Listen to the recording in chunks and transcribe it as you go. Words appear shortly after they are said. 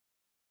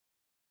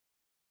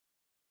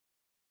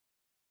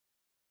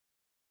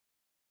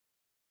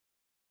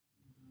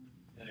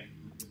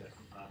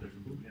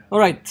All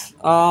right,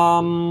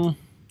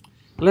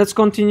 let's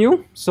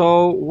continue.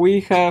 So we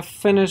have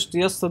finished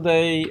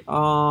yesterday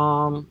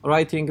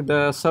writing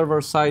the server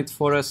side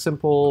for a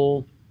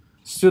simple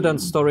student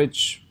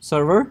storage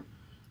server.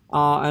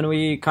 And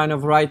we kind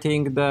of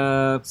writing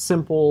the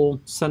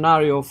simple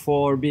scenario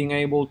for being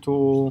able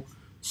to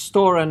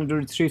store and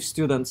retrieve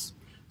students.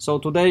 So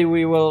today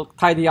we will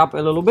tidy up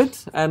a little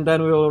bit and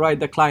then we will write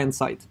the client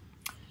side.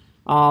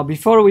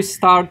 Before we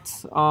start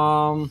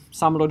some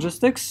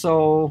logistics,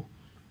 so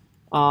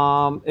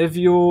if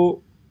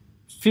you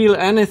feel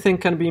anything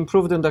can be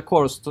improved in the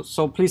course,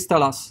 so please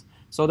tell us.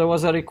 So there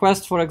was a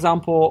request, for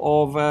example,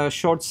 of a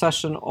short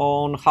session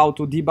on how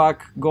to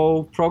debug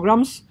Go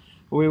programs.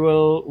 We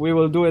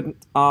will do it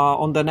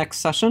on the next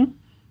session.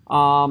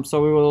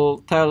 So we will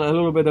tell a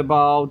little bit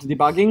about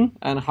debugging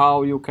and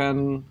how you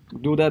can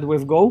do that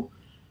with Go.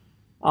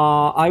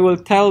 I will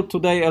tell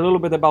today a little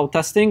bit about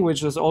testing,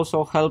 which is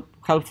also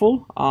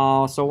helpful.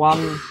 So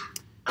one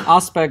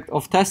aspect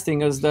of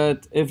testing is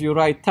that if you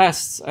write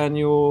tests and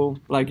you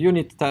like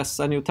unit tests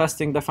and you're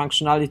testing the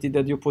functionality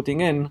that you're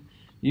putting in,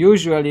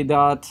 usually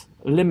that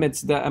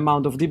limits the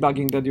amount of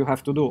debugging that you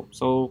have to do.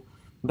 So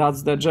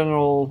that's the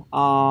general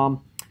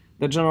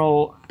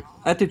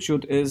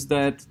attitude is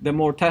that the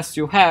more tests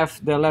you have,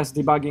 the less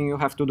debugging you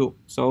have to do.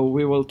 So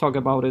we will talk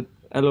about it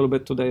a little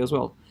bit today as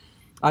well.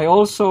 I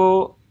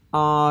also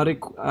inquired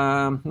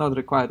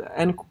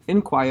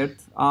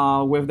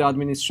with the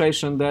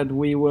administration that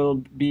we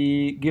will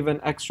be given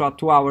extra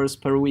 2 hours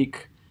per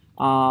week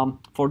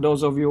for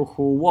those of you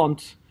who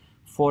want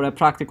for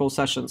practical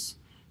sessions.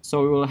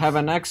 So we will have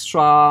an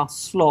extra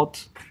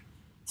slot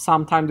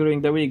sometime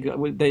during the week.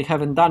 They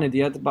haven't done it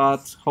yet,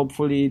 but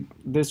hopefully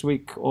this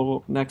week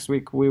or next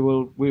week we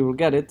will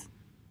get it,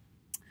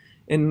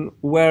 in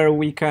where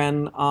we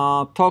can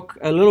talk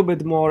a little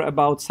bit more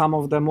about some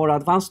of the more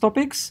advanced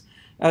topics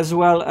as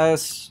well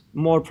as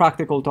more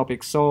practical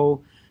topics.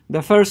 So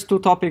the first two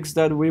topics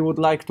that we would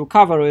like to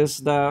cover is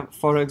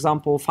for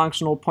example,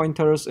 functional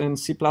pointers in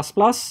C++,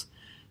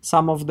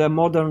 some of the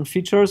modern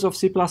features of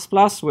C++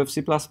 with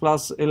C++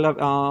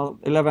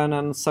 11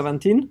 and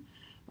 17,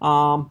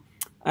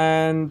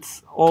 and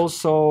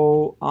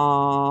also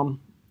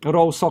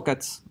row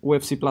sockets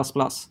with C++.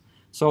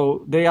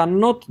 So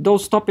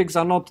those topics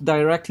are not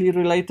directly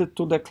related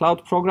to the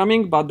cloud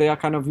programming, but they are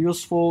kind of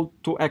useful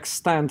to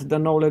extend the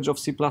knowledge of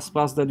C++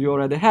 that you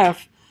already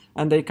have,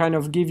 and they kind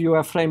of give you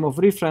a frame of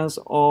reference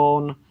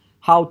on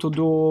how to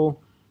do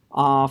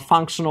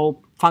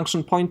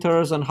function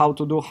pointers and how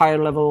to do higher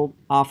level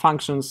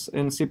functions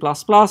in C++,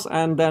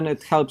 and then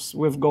it helps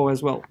with Go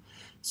as well.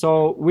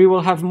 So we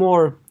will have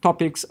more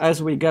topics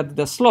as we get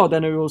the slot,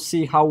 and we will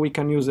see how we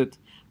can use it.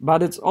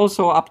 But it's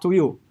also up to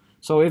you.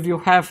 So if you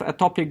have a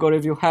topic or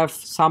if you have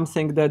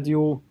something that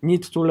you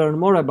need to learn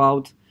more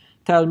about,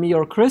 tell me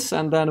or Chris,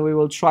 and then we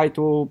will try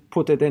to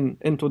put it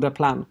into the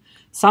plan.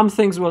 Some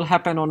things will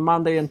happen on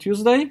Monday and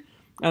Tuesday,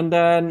 and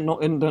then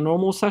in the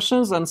normal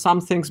sessions, and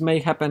some things may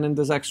happen in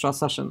this extra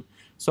session.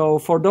 So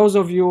for those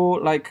of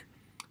you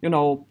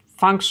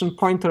function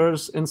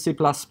pointers in C++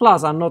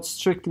 are not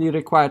strictly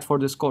required for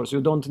this course.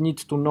 You don't need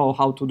to know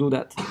how to do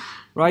that,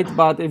 right?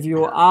 But if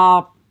you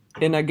are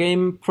in a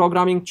game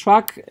programming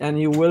track and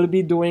you will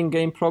be doing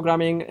game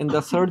programming in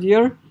the third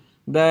year,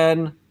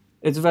 then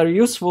it's very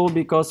useful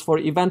because for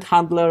event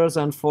handlers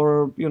and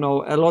for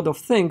a lot of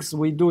things,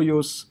 we do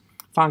use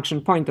function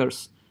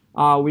pointers.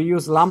 We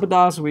use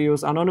lambdas, we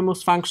use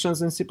anonymous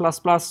functions in C++,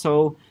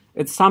 so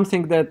it's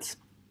something that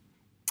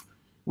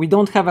we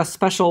don't have a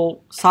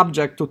special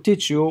subject to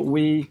teach you.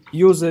 We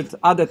use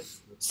other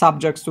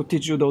subjects to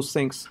teach you those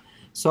things.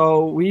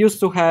 So we used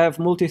to have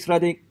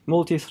multi-threaded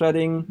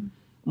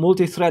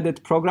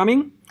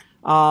programming,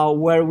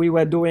 where we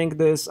were doing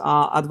this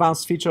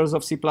advanced features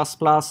of C++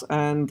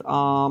 and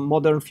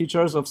modern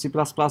features of C++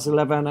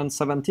 11 and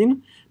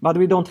 17, but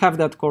we don't have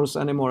that course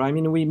anymore. I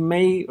mean, we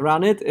may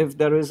run it if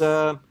there is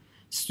a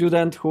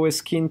student who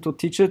is keen to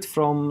teach it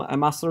from a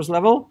master's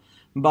level,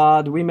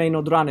 but we may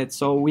not run it.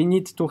 So we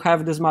need to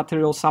have this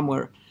material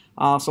somewhere.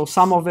 So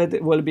some of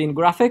it will be in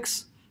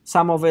graphics,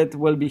 some of it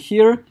will be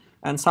here,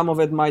 and some of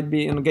it might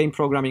be in game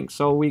programming.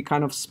 So we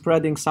kind of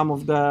spreading some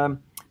of the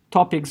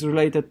topics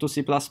related to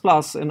C++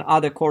 in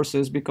other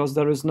courses because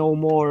there is no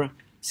more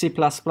C++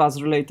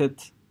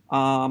 related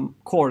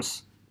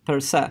course per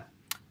se,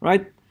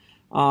 right?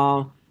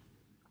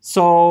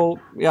 So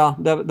yeah,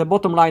 the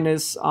bottom line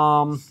is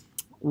I'm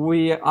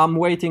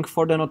waiting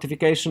for the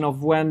notification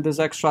of when this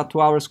extra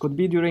 2 hours could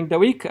be during the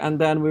week, and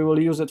then we will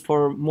use it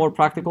for more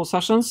practical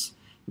sessions.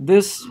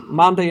 This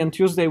Monday and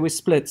Tuesday we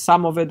split.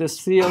 Some of it is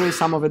theory,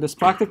 some of it is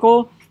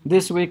practical.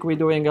 This week we're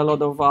doing a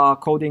lot of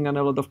coding and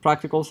a lot of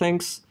practical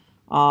things.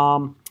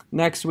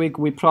 Next week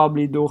we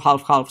probably do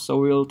half-half, so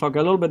we'll talk a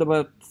little bit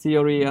about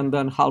theory and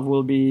then half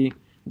will be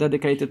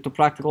dedicated to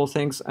practical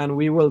things, and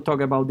we will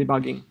talk about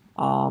debugging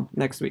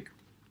next week.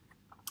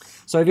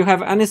 So if you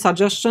have any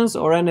suggestions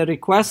or any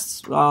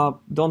requests,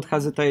 don't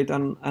hesitate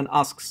and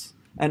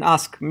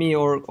ask me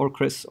or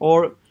Chris,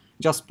 or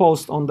just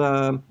post on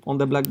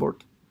the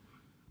Blackboard.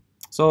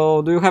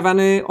 So do you have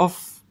any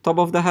of top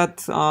of the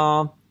head,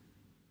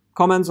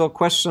 comments or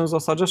questions or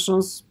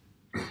suggestions?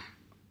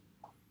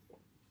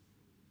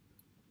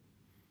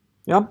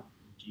 Yep.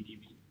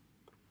 GDB.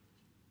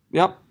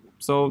 Yep.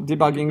 So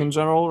debugging in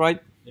general,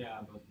 right? Yeah,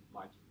 but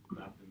like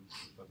that in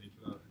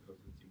particular because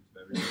it seems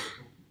very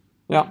useful.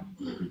 Yeah.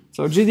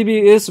 So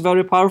GDB is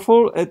very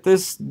powerful. It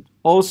is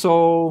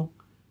also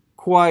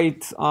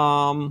quite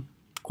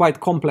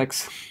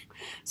complex.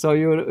 So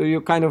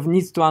you kind of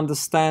need to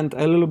understand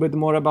a little bit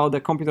more about the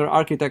computer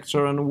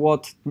architecture and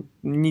what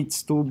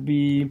needs to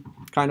be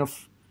kind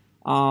of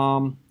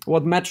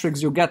what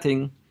metrics you're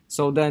getting.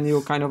 So then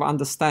you kind of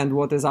understand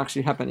what is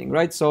actually happening,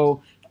 right?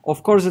 So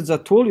of course it's a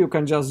tool, you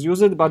can just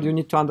use it, but you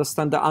need to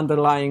understand the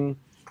underlying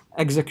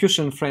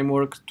execution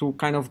framework to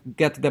kind of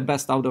get the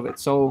best out of it.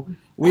 So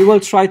we will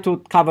try to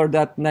cover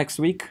that next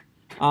week.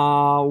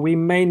 We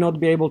may not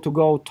be able to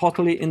go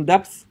totally in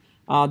depth.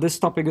 This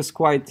topic is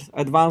quite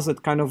advanced.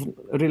 It kind of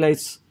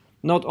relates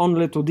not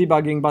only to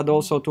debugging, but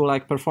also to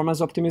like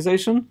performance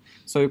optimization.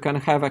 So you can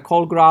have a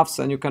call graphs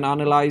and you can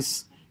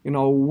analyze,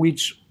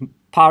 which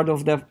part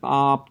of the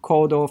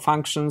code or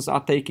functions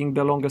are taking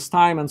the longest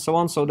time and so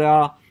on. So there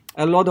are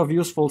a lot of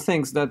useful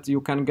things that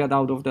you can get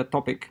out of that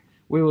topic.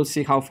 We will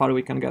see how far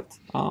we can get.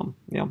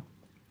 Yeah.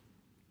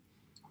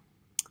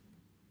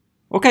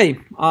 Okay.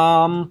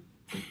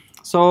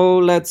 So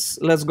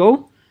let's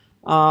go.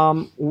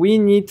 We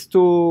need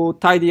to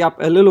tidy up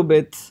a little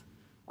bit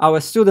our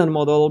student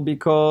model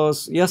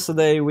because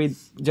yesterday we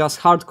just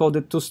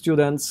hard-coded 2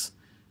 students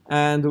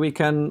and we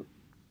can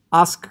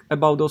ask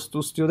about those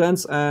 2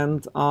 students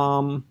and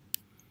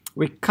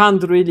we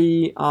can't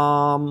really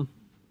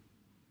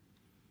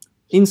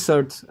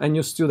insert a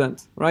new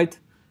student, right?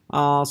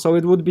 So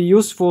it would be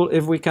useful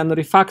if we can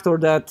refactor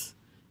that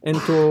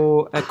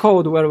into a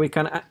code where we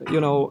can,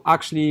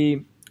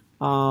 actually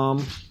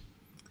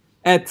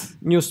add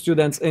new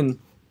students in.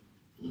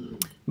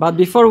 But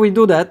before we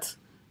do that,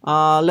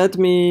 let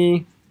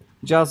me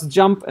just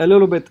jump a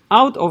little bit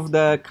out of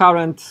the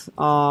current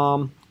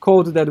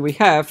code that we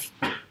have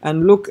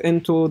and look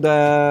into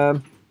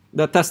the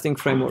testing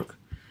framework.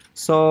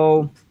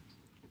 So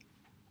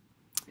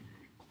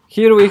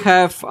here we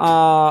have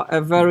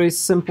a very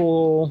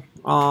simple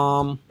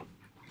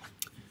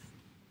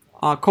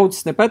code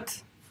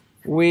snippet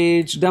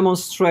which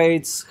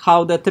demonstrates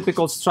how the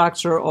typical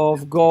structure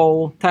of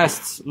Go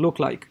tests look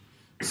like.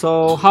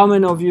 So how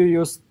many of you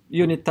used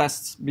unit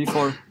tests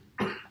before?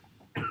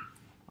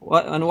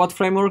 What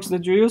frameworks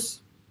did you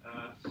use?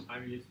 I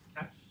used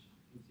Catch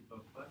in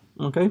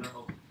C++. Okay. I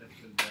also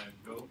tested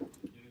Go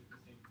unit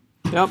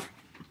testing.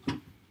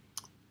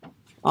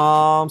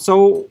 Yep.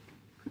 So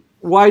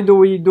why do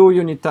we do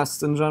unit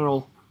tests in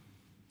general?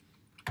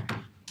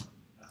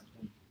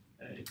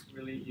 It's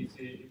really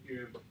easy if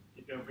you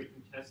have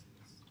written tests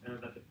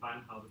that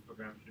define how the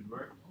program should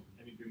work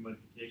and you do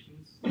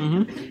modifications.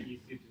 Mm-hmm. It's really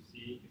easy to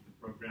see if the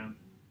program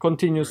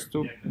continues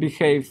to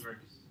behave.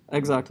 Works.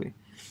 Exactly.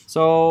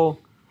 So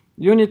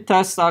unit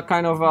tests are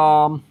kind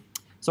of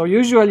so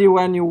usually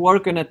when you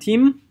work in a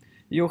team,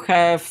 you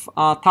have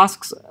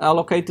tasks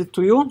allocated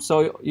to you.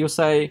 So you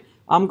say,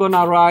 I'm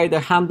gonna write a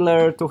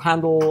handler to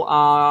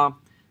handle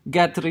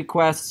GET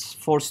requests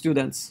for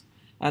students,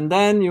 and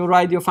then you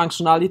write your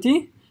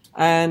functionality,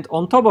 and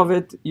on top of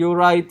it you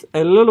write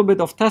a little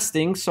bit of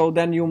testing, so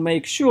then you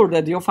make sure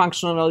that your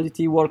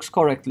functionality works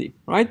correctly,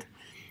 right?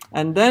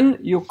 And then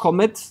you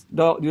commit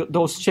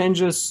those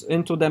changes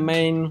into the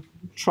main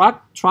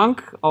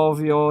trunk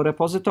of your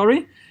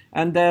repository,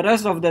 and the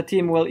rest of the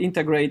team will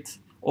integrate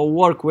or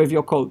work with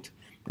your code.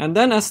 And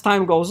then as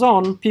time goes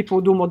on,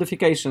 people do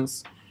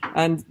modifications.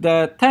 And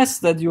the tests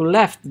that you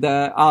left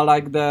there are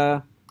like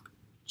the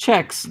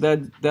checks that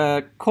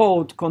the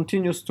code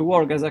continues to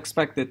work as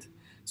expected.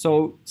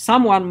 So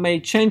someone may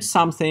change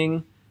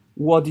something,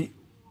 what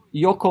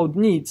your code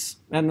needs,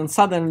 and then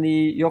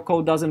suddenly your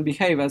code doesn't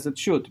behave as it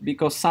should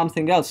because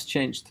something else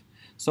changed.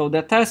 So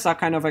the tests are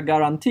kind of a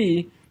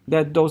guarantee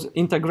that those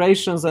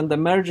integrations and the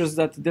merges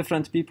that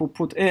different people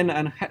put in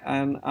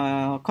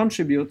and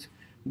contribute,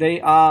 they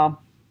are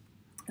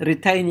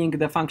retaining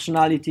the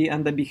functionality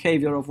and the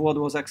behavior of what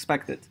was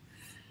expected.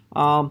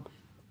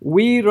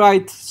 We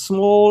write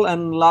small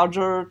and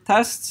larger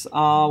tests.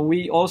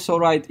 We also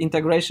write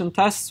integration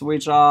tests,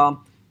 which are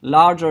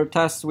larger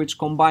tests which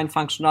combine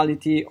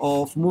functionality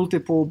of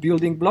multiple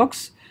building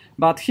blocks.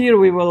 But here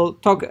we will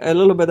talk a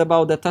little bit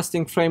about the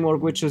testing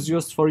framework which is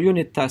used for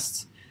unit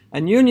tests.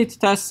 And unit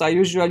tests are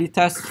usually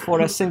tests for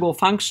a single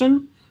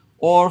function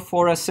or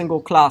for a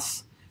single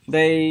class.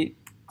 They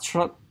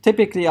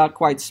typically are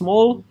quite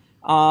small.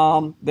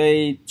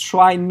 They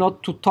try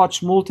not to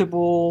touch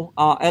multiple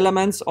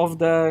elements of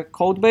the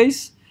code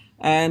base,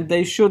 and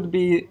they should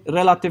be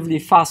relatively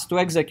fast to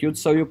execute,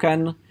 so you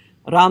can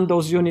run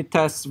those unit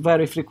tests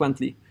very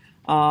frequently.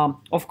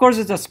 Of course,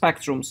 it's a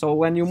spectrum. So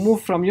when you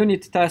move from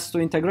unit tests to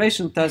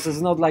integration tests,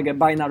 it's not like a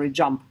binary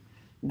jump.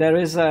 There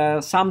is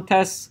some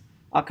tests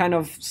are kind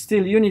of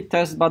still unit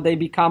tests, but they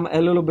become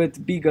a little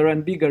bit bigger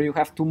and bigger. You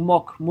have to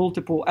mock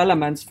multiple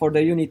elements for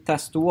the unit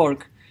test to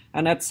work.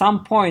 And at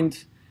some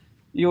point,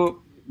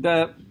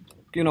 the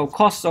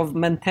costs of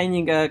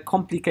maintaining a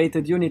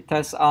complicated unit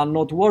test are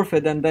not worth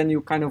it, and then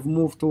you kind of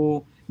move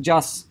to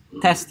just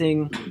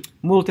testing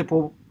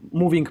multiple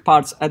moving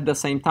parts at the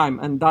same time,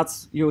 and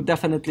that's you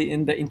definitely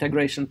in the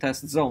integration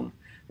test zone,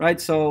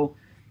 right? So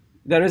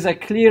there is a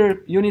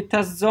clear unit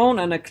test zone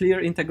and a clear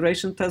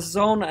integration test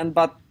zone,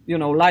 but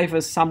life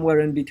is somewhere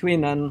in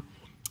between, and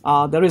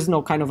there is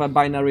no kind of a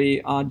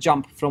binary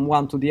jump from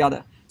one to the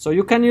other. So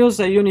you can use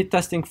a unit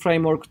testing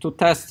framework to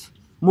test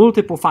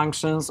multiple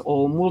functions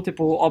or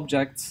multiple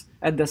objects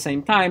at the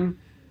same time.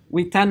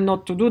 We tend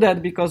not to do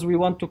that because we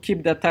want to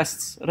keep the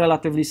tests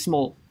relatively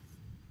small.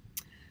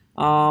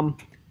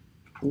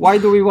 Why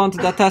do we want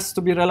the tests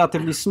to be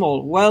relatively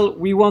small? Well,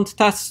 we want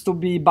tests to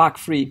be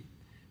bug-free.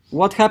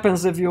 What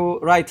happens if you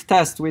write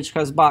test which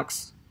has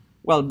bugs?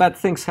 Well, bad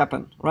things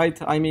happen, right?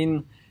 I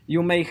mean,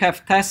 you may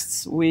have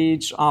tests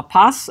which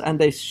pass and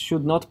they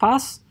should not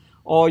pass,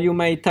 or you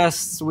may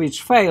tests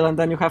which fail and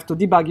then you have to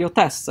debug your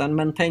tests and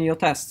maintain your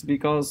tests,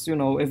 because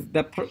if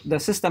the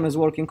system is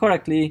working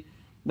correctly,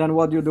 then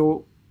what you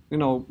do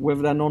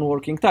with the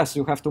non-working tests,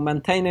 you have to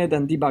maintain it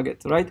and debug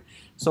it, right?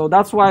 So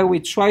that's why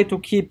we try to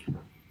keep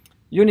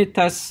unit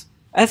tests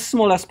as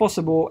small as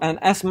possible and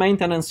as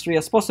maintenance-free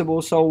as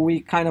possible, so we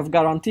kind of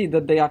guarantee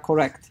that they are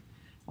correct.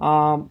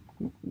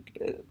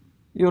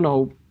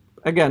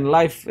 Again,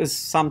 life is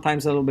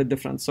sometimes a little bit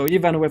different. So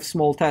even with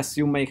small tests,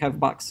 you may have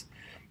bugs.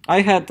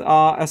 I had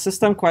a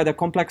system, quite a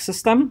complex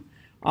system,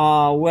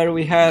 where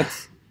we had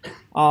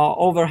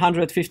over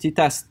 150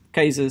 test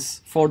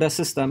cases for the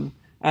system,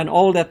 and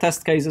all the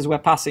test cases were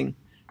passing.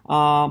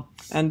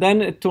 And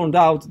then it turned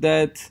out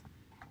that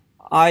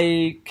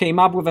I came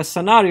up with a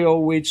scenario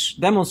which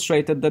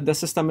demonstrated that the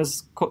system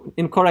is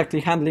incorrectly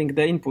handling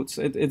the inputs.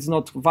 It's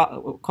not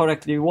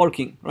correctly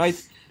working, right?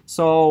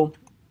 So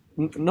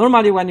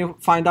normally when you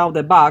find out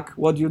the bug,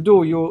 what you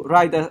do, you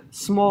write a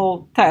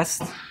small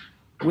test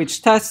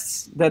which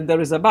tests that there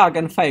is a bug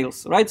and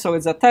fails, right? So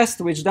it's a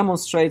test which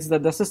demonstrates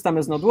that the system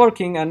is not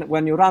working, and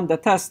when you run the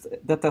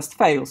test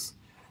fails.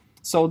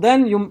 So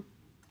then you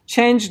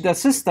change the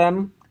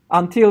system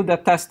until the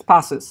test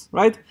passes,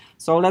 right?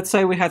 So let's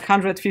say we had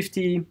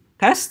 150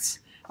 tests.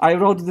 I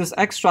wrote this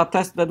extra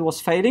test that was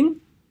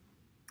failing.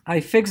 I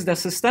fixed the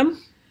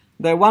system.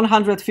 The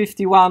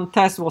 151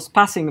 test was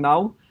passing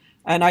now,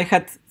 and I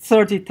had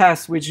 30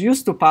 tests which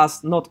used to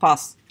pass, not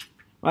pass,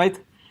 right?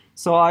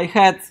 So I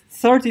had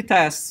 30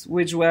 tests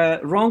which were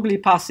wrongly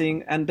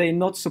passing, and they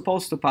not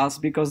supposed to pass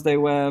because they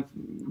were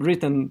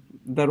written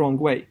the wrong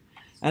way.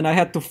 And I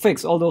had to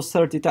fix all those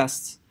 30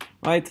 tests,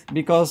 right?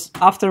 Because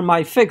after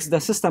my fix, the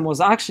system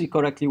was actually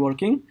correctly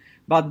working,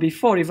 but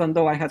before, even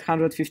though I had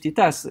 150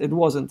 tests, it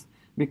wasn't,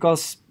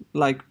 because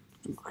like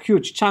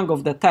huge chunk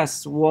of the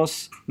tests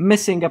was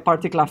missing a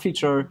particular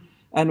feature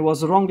and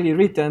was wrongly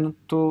written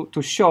to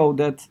show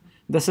that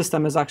the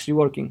system is actually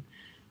working.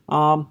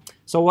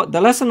 So what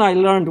the lesson I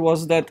learned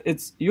was that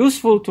it's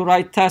useful to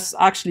write tests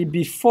actually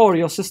before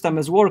your system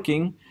is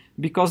working,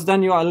 because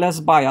then you are less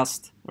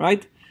biased,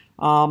 right?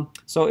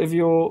 So if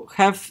you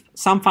have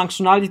some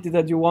functionality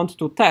that you want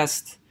to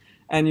test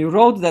and you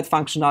wrote that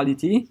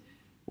functionality,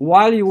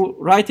 while you're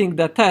writing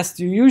the test,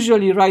 you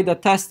usually write the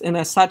test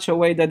in such a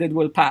way that it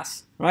will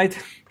pass, right?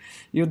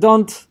 You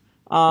don't,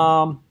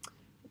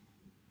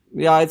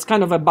 it's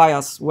kind of a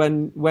bias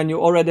when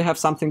you already have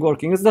something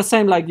working. It's the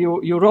same like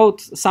you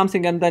wrote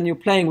something and then you're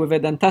playing with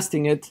it and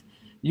testing it.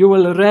 You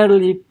will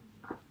rarely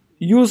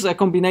use a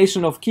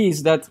combination of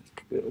keys that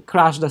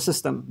crash the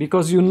system,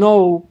 because you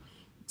know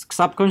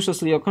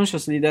subconsciously or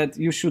consciously that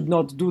you should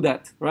not do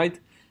that, right?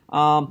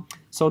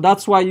 So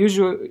that's why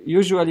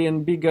usually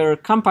in bigger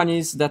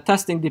companies, the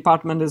testing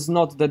department is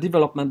not the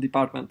development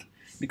department,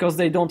 because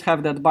they don't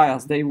have that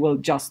bias. They will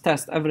just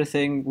test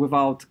everything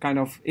without kind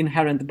of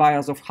inherent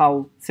bias of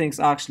how things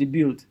are actually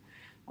built.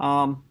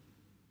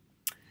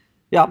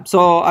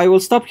 So I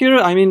will stop here.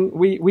 I mean,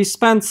 we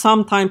spent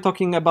some time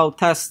talking about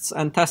tests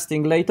and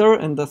testing later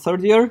in the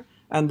third year,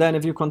 and then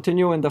if you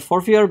continue in the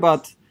fourth year,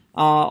 but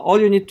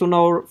all you need to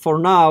know for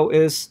now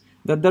is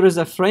that there is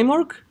a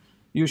framework.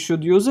 You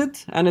should use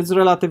it, and it's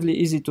relatively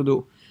easy to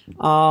do.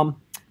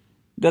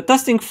 The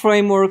testing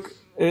framework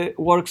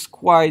works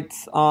quite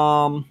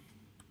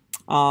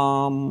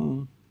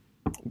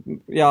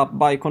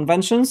by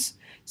conventions.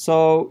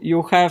 So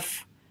you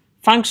have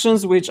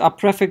functions which are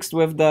prefixed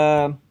with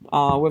the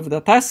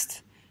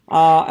test,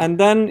 and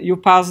then you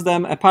pass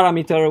them a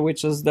parameter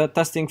which is the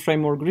testing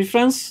framework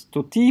reference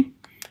to T.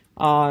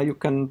 You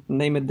can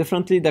name it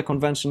differently. The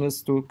convention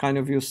is to kind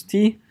of use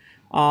T.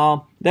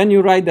 Then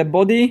you write the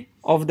body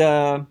of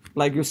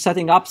you're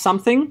setting up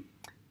something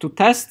to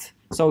test.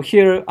 So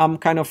here I'm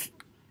kind of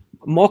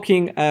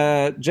mocking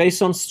a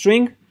JSON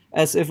string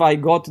as if I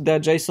got the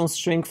JSON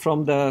string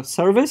from the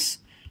service.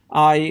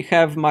 I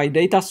have my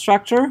data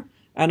structure,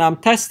 and I'm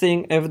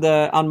testing if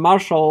the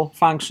unmarshal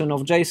function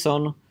of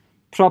JSON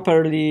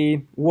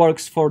properly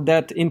works for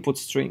that input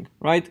string,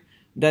 right?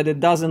 That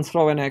it doesn't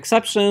throw any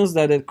exceptions,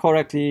 that it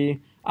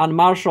correctly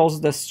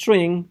unmarshals the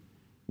string,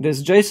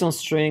 this JSON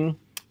string,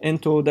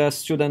 into the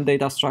student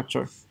data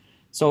structure.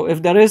 So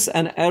if there is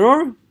an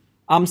error,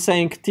 I'm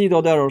saying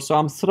t.error. So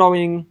I'm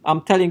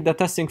telling the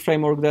testing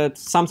framework that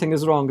something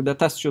is wrong, the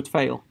test should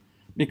fail,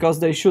 because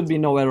there should be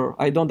no error.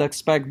 I don't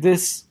expect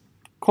this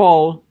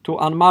call to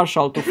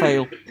unmarshal to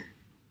fail.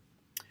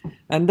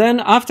 And then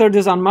after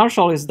this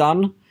unmarshal is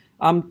done,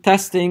 I'm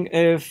testing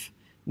if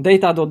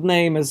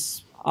data.name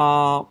is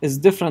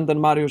different than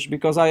Mariusz,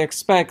 because I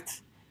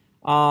expect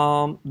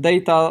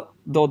data.name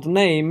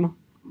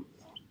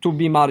to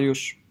be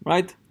Mariusz,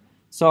 right?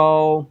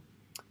 So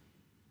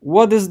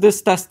what is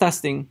this test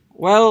testing?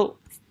 Well,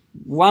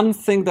 one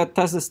thing that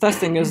test is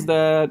testing is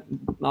the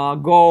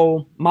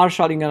Go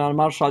marshalling and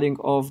unmarshalling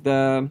of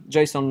the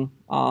JSON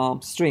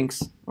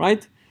strings,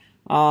 right?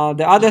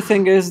 The other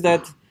thing is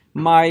that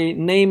my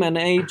name and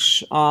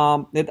age,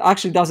 it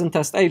actually doesn't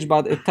test age,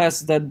 but it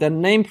tests that the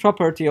name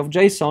property of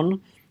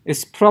JSON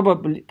is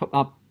probably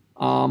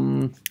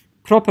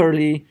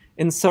properly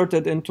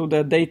inserted into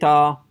the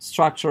data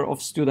structure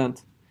of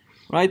student,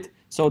 right?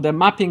 So the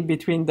mapping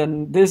between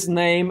this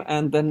name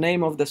and the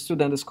name of the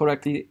student is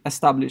correctly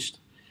established.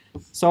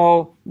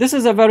 So this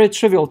is a very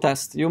trivial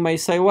test. You may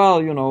say,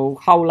 well, you know,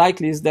 how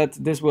likely is that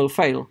this will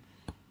fail?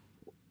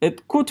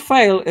 It could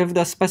fail if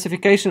the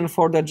specification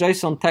for the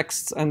JSON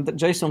texts and the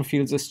JSON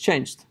fields is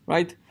changed,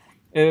 right?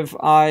 If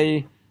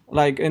I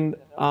like in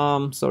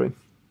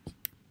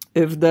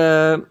if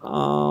the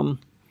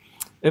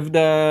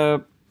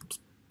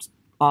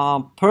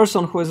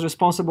person who is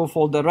responsible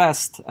for the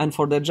REST and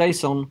for the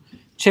JSON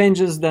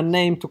changes the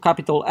name to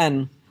capital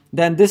N,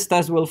 then this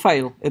test will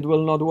fail. It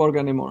will not work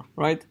anymore,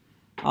 right?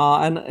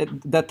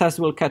 The test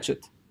will catch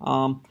it.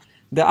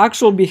 The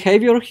actual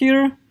behavior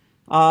here,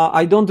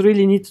 I don't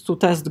really need to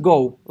test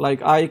Go.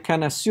 Like, I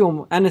can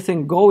assume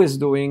anything Go is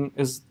doing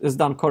is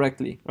done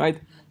correctly,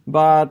 right?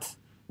 But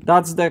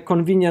that's the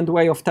convenient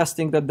way of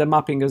testing that the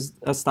mapping is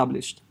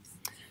established.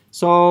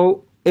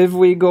 So if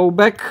we go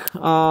back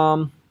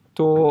to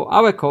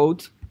our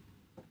code,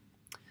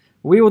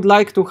 we would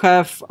like to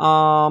have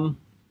a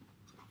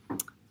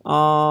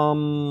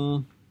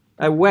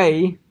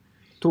way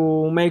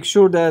to make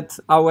sure that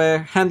our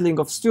handling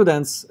of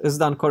students is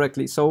done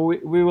correctly. So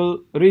we will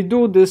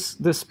redo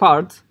this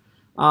part,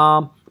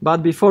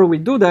 but before we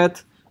do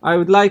that, I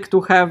would like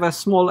to have a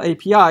small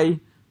API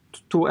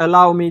to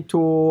allow me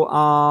to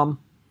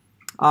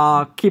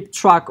keep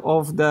track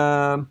of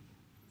the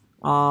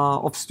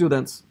of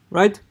students,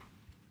 right?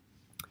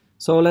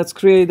 So let's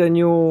create a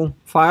new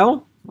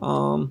file.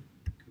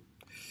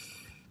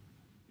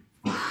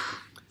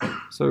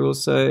 So we'll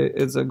say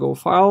it's a Go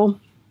file,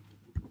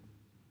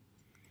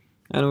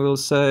 and we'll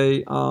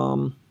say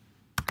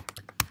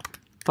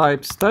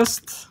types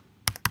test,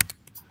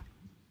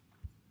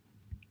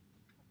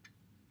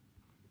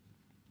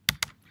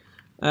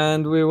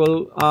 and we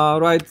will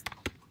write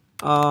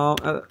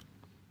a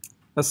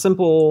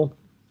simple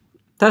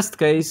test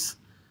case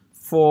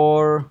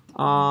for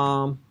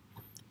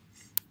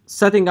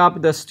setting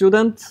up the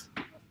student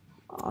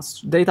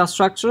data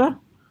structure,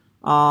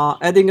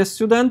 adding a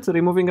student,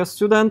 removing a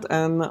student,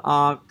 and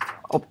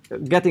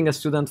getting a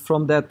student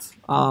from that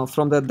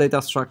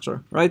data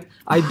structure, right?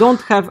 I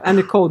don't have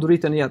any code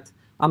written yet.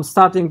 I'm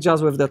starting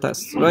just with the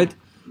tests, right?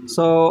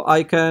 So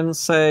I can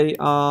say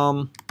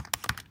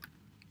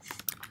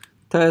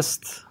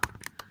test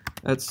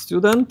add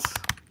student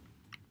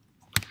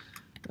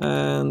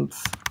and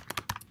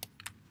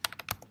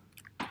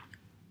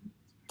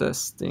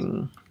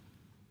testing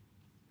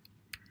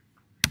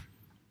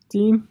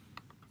team.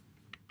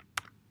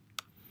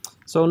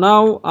 So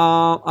now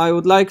I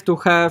would like to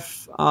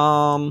have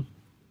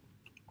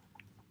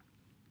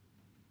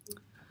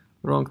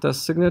wrong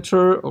test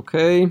signature.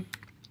 Okay.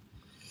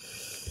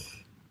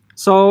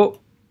 So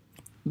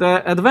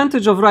the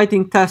advantage of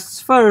writing tests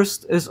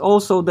first is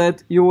also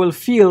that you will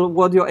feel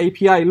what your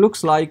API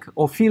looks like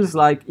or feels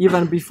like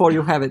even before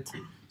you have it.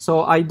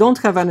 So I don't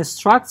have any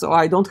structs, or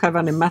I don't have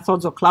any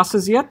methods or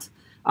classes yet.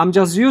 I'm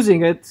just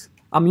using it.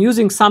 I'm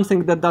using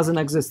something that doesn't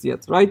exist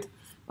yet, right?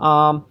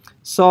 I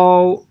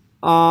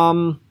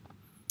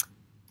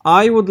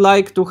would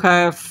like to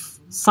have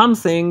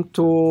something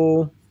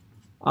to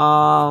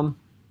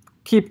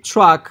keep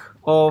track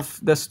of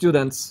the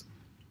students,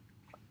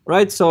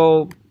 right?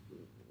 So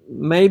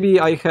maybe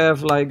I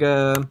have like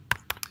a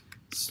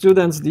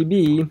students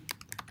DB,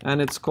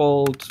 and it's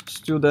called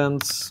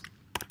students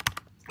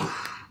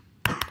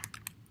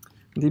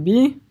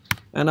DB,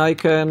 and I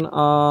can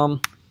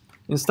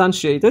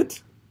instantiate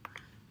it.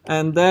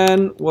 And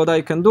then what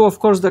I can do, of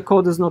course, the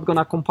code is not going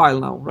to compile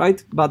now,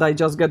 right? But I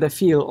just get a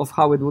feel of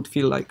how it would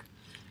feel like.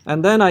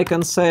 And then I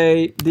can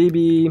say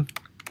db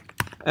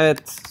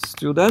add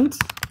student,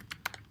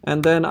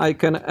 and then I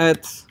can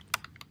add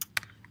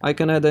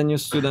a new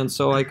student.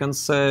 So I can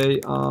say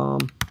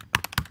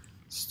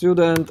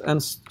student,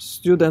 and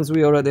students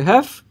we already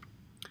have.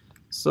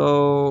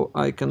 So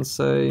I can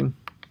say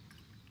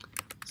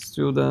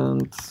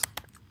student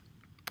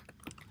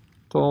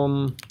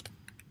Tom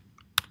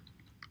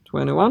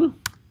 21,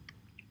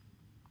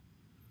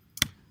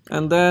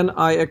 and then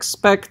I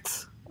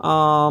expect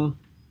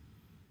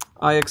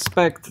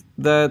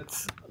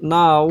that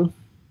now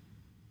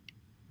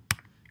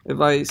if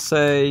I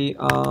say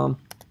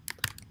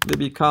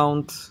db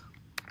count,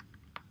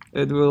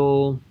 it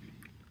will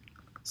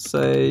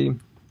say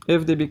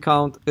if db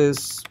count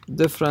is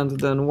different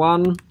than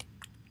 1,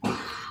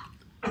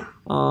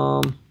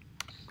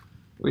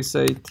 we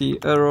say t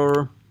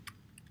error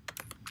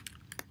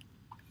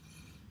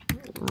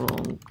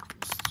wrong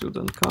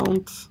student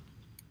count.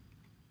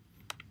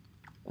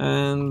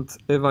 And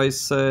if I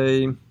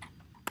say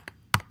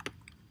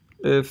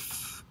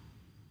if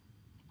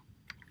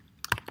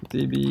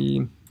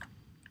db,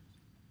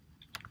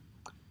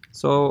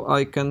 so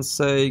I can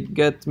say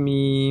give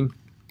me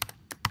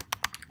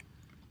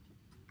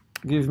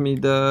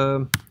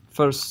the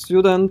first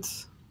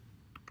student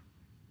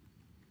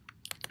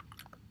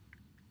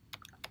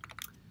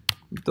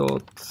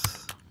dot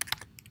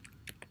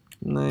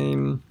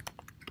name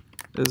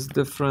is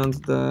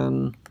different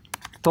than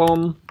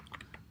Tom,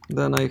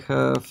 then I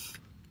have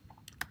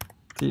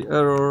the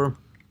error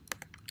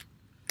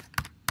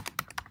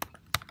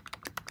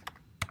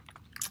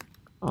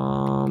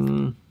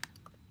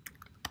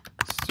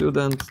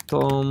student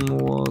Tom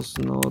was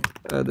not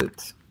added.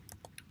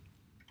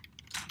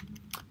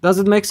 Does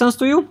it make sense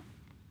to you?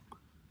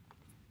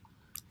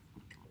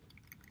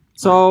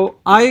 So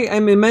I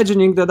am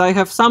imagining that I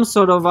have some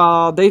sort of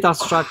a data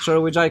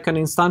structure which I can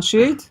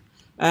instantiate,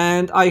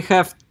 and I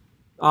have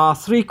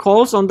 3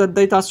 calls on that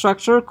data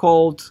structure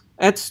called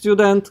add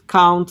student,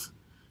 count,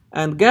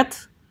 and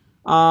get.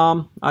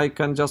 I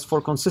can just, for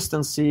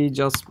consistency,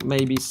 just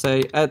maybe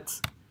say add,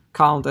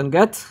 count, and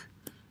get,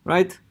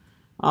 right?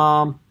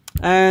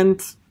 And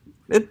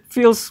it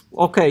feels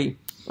okay,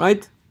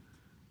 right?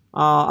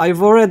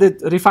 I've already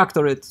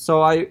refactored it.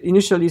 So I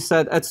initially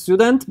said add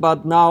student,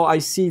 but now I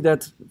see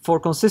that for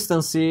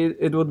consistency,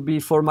 it would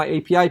be, for my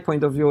API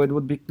point of view, it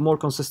would be more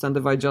consistent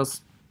if I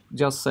just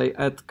say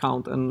add,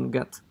 count, and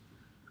get.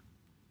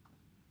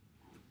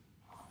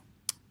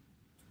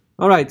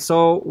 All right,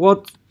 so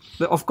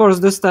of course,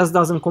 this test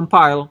doesn't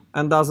compile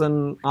and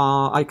doesn't,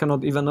 I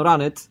cannot even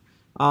run it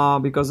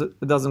because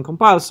it doesn't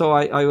compile. So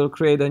I will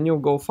create a new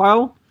Go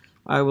file.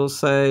 I will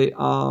say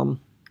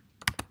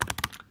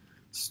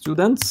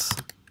students.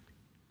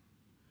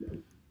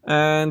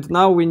 And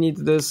now we need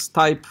this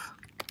type.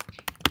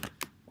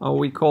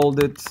 We called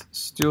it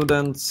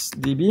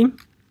studentsDB,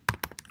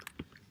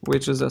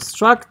 which is a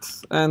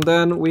struct. And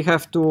then we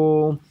have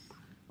to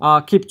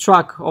keep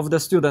track of the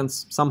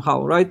students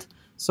somehow, right?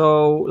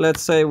 So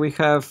let's say we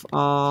have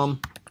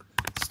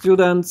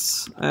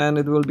students, and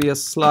it will be a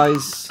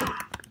slice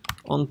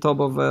on top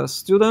of a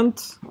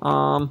student.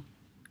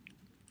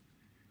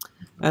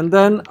 And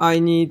then I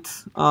need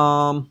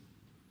 3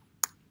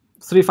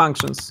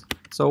 functions.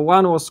 So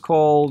one was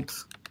called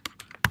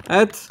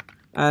add,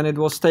 and it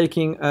was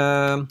taking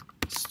a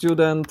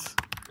student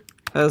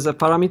as a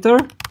parameter.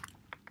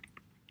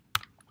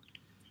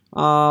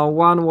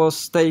 One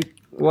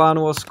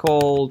was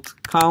called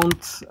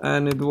count,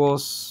 and it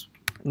was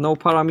no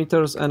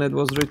parameters, and it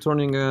was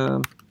returning a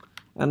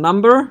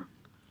number.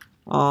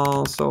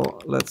 So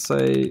let's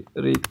say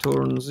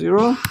return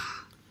 0.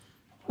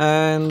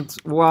 And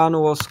one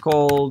was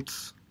called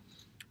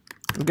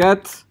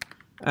get,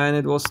 and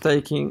it was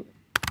taking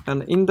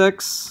an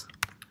index,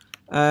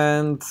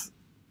 and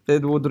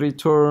it would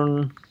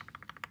return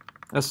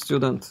a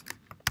student.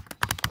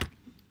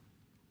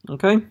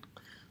 Okay,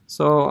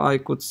 so I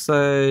could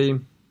say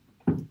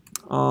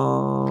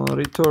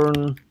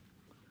return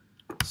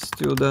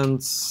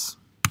students.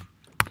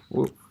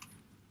 Whoop.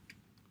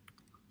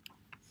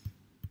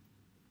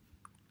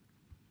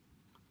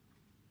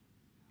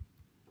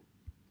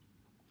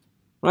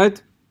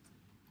 Right?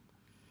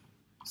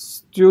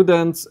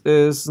 Students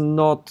is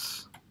not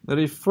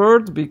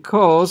referred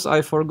because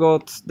I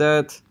forgot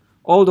that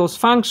all those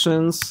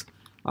functions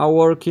are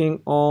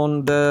working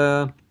on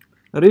the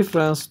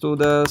reference to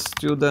the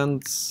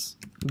students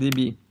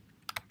DB.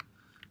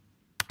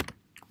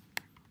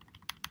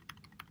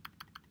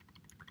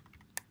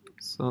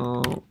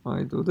 So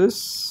I do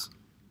this.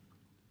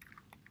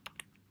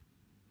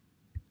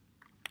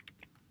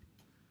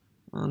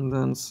 And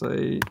then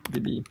say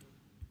DB.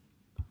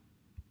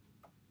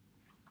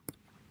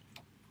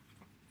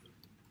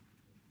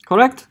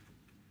 Correct?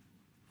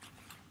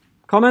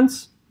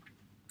 Comments?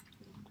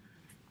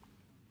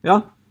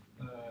 Yeah?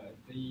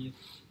 The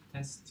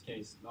test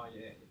case,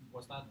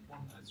 was that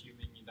one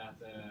assuming that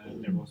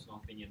there was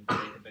nothing in the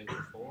database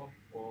before,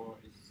 or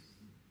is...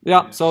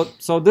 Yeah,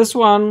 so this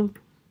one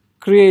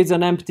creates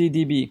an empty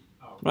DB,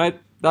 right?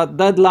 That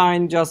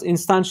deadline just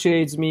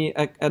instantiates me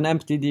an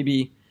empty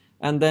DB,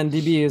 and then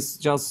DB is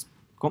just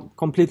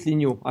completely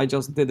new. I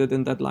just did it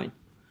in deadline.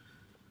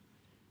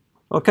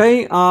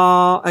 Okay,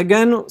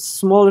 again,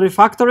 small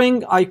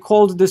refactoring. I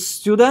called this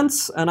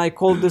students, and I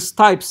called this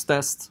types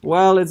test.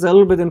 Well, it's a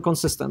little bit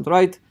inconsistent,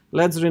 right?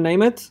 Let's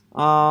rename it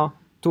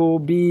to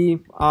be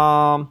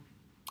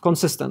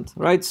consistent,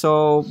 right?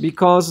 So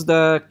because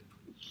the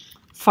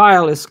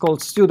file is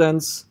called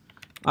students,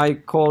 I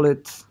call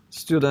it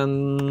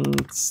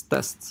students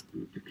test.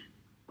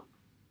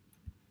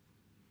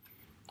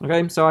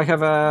 Okay, so I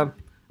have a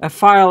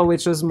file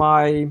which is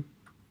my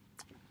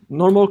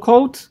normal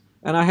code,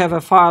 and I have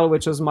a file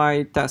which is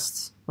my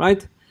tests,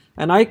 right?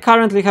 And I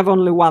currently have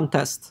only one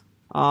test.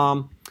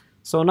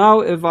 So now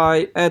if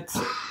I add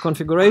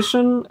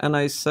configuration and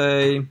I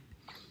say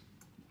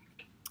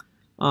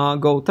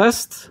go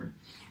test,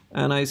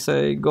 and I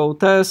say go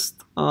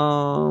test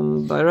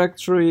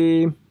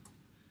directory,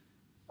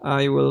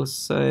 I will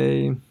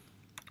say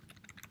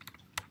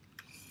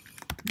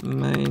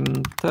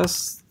main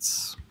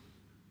tests.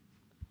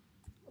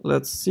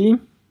 Let's see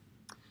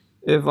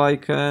if I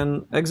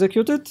can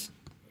execute it.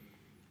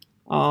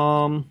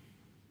 And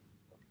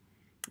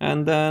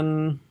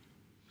then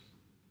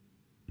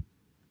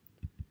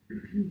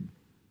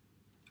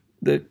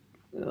it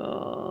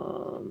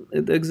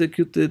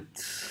executed.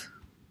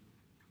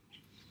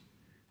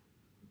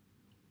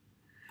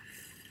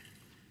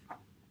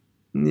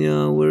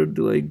 Yeah, where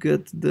do I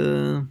get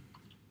the...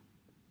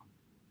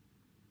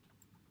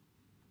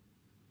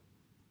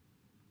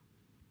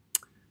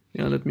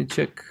 Yeah, let me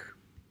check.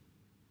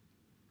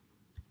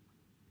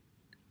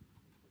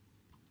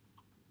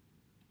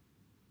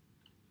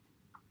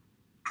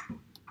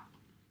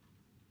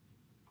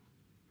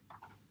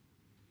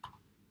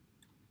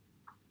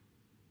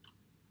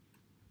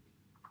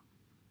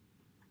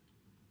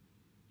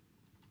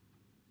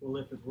 Well,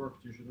 if it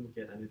worked, you shouldn't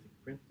get anything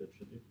printed,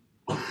 should you?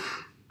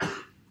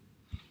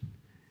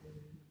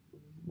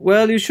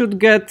 Well, you should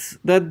get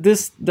that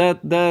this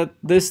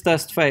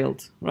test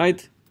failed,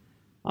 right?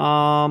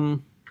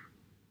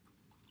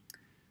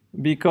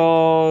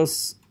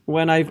 Because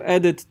when I've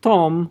added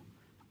Tom,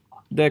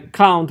 the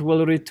count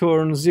will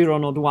return 0,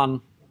 not 1,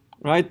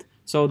 right?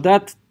 So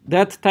that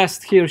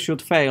test here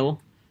should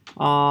fail.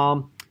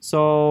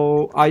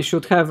 So I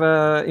should have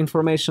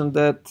information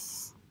that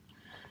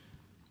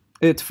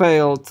it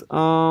failed.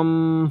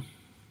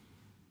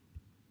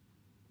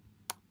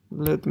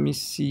 Let me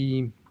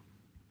see.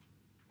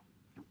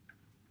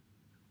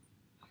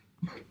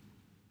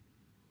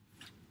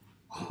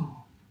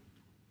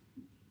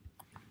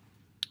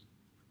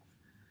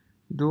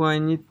 Do I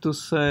need to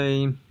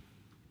say...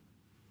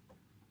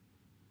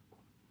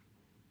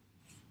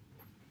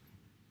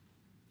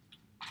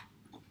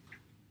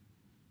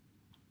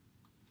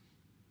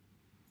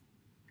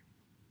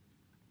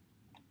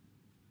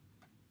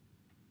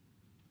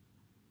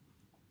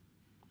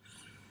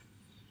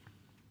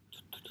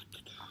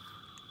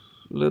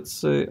 Let's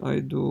say I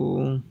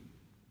do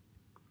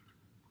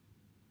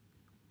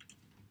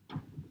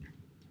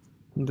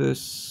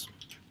this.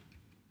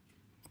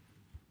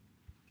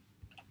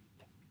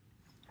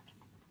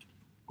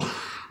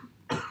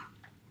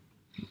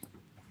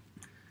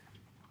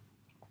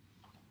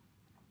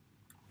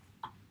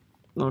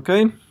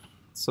 Okay,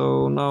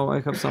 so now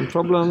I have some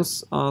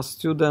problems.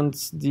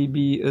 Students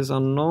DB is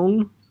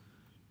unknown.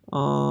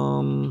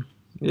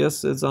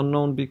 Yes, it's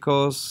unknown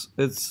because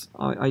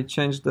I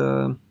changed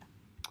the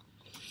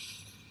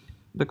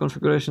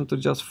configuration to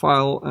just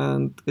file,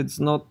 and it's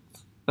not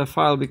a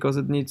file because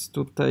it needs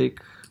to take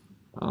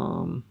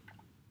the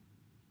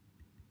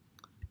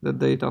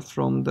data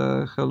from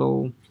the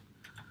hello.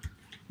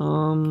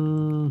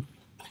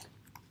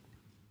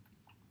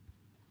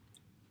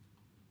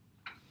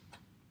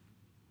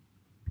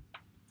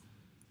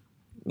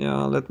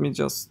 Yeah, let me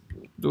just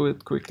do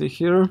it quickly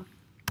here.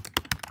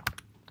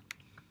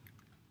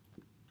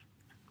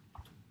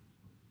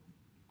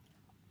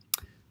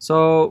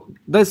 So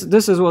this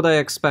is what I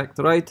expect,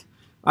 right?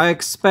 I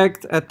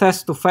expect a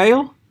test to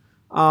fail,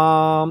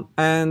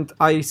 and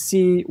I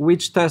see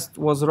which test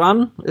was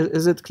run.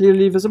 Is it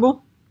clearly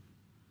visible?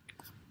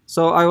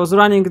 So I was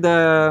running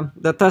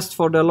the test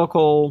for the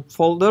local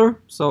folder.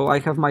 So I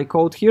have my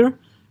code here,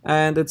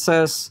 and it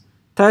says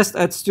test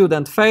at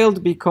student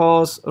failed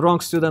because wrong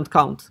student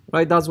count,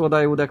 right? That's what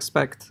I would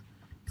expect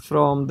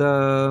from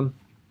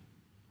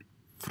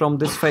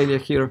this failure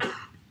here,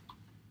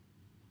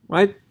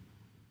 right?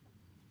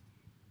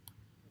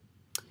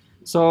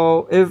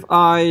 So if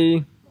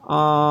I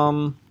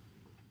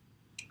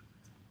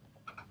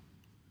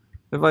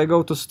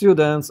go to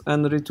students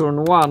and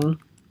return 1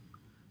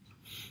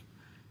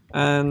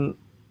 and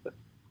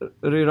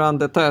rerun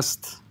the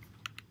test,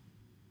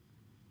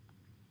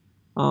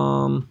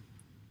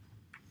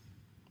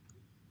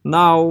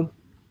 now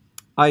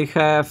I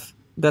have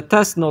the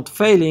test not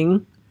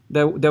failing,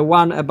 the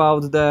one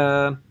about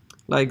the,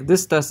 like,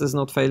 this test is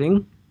not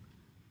failing,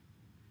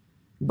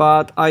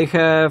 but I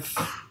have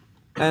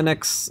an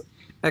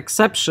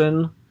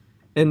exception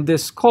in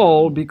this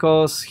call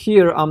because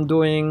here I'm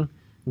doing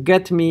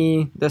get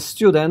me the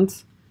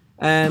student,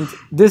 and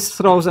this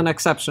throws an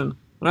exception,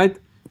 right?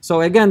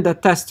 So again, the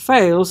test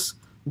fails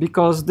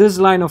because this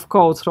line of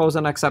code throws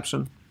an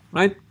exception,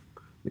 right?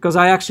 Because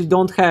I actually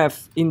don't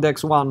have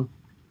index 1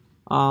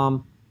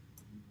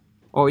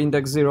 or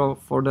index 0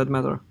 for that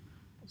matter.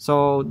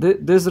 So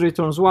this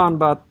returns 1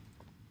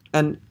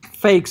 and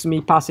fakes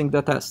me passing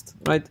the test,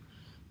 right?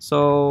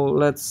 So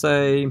let's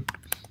say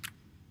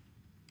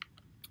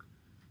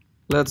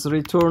let's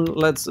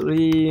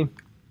re-implement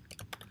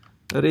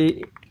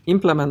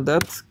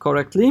that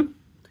correctly,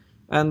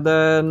 and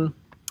then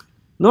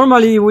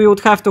normally we would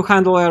have to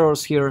handle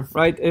errors here,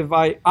 right? If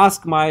I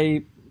ask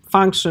my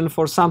function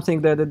for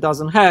something that it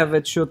doesn't have,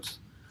 it should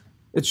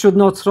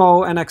not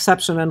throw an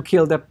exception and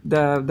kill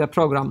the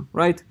program,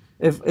 right?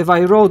 If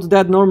I wrote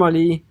that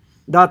normally,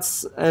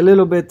 that's a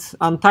little bit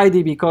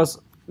untidy because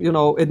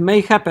it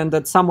may happen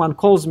that someone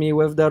calls me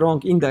with the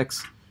wrong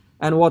index,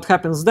 and what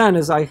happens then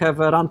is I have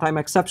a runtime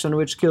exception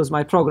which kills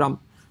my program,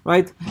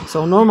 right?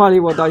 So normally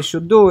what I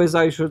should do is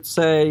I should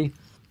say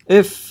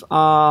if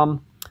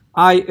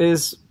I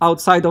is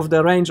outside of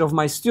the range of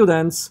my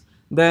students,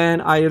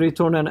 then I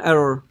return an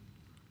error,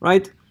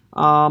 right?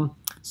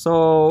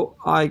 So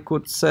I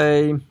could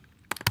say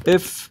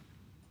if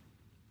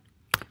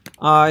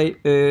I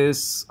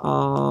is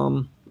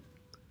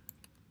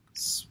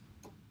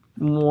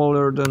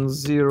smaller than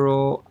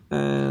 0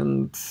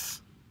 and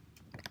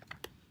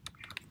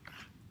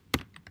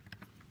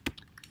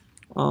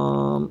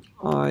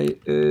I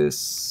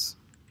is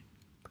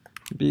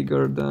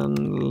bigger than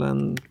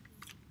length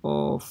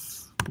of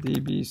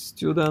DB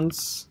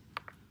students.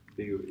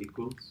 Bigger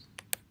equals?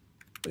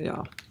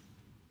 Yeah.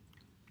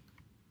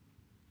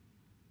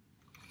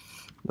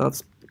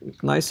 That's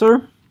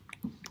nicer.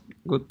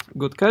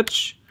 Good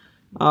catch.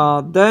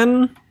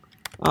 Then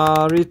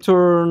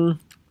return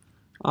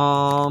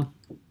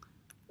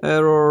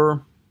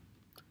error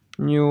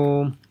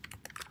new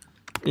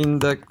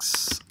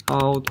index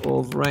out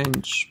of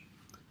range.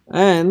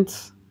 And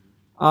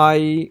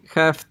I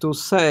have to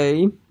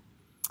say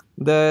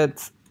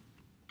that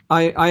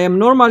I am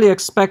normally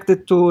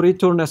expected to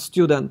return a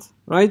student,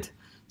 right?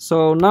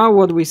 So now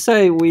what we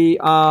say, we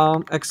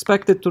are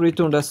expected to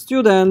return a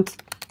student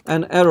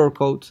and error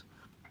code.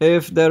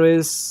 If there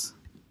is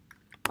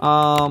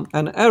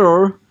an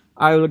error,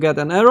 I will get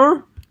an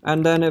error,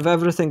 and then if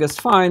everything is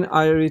fine,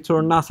 I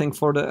return nothing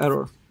for the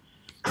error.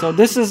 So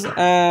this is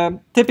a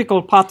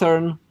typical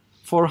pattern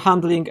for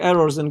handling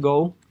errors in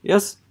Go.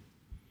 Yes?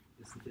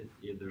 Isn't it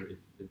either if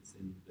it's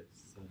in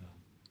this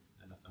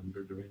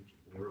under the range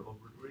or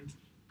over the range?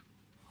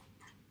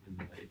 In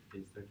the if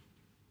case there?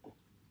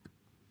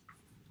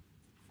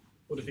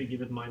 What if you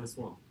give it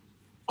 -1?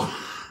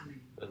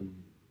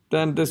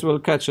 Then this will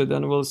catch it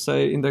and will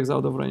say index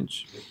out of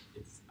range.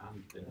 It's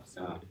and there,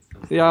 so it's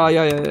Yeah.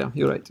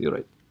 You're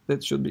right.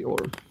 That should be or.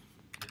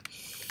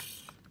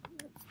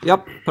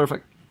 Yep,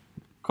 perfect.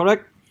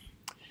 Correct.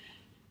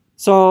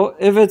 So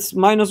if it's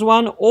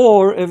 -1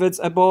 or if it's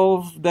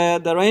above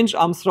the range,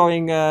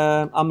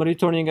 I'm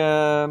returning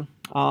a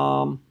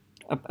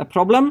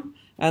problem,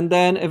 and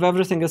then if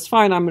everything is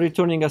fine, I'm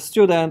returning a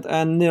student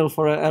and nil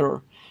for an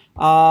error.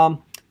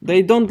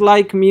 They don't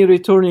like me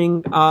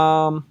returning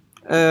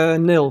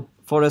nil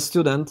for a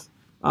student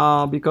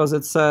because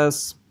it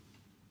says,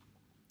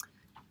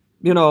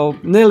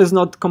 nil is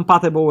not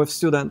compatible with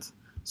student.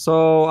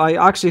 So I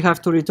actually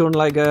have to return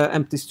like an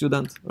empty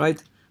student,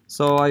 right?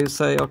 So I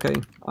say, okay,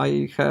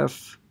 I have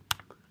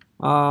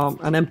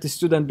an empty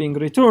student being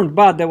returned,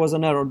 but there was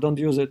an error. Don't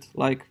use it.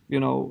 Like,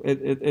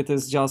 it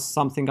is just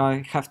something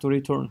I have to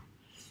return.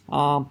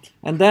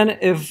 And then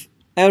if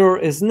error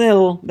is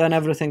nil, then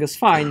everything is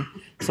fine.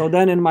 So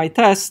then in my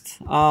test,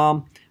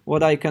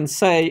 what I can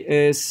say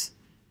is,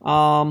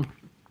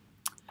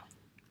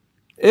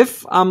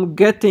 if I'm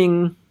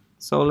getting,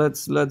 so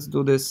let's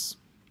do this.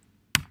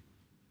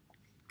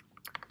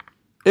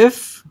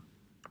 If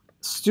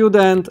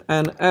student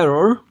and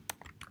error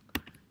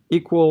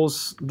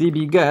equals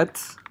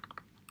dbget,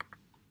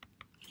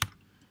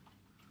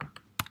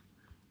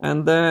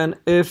 and then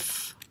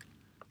if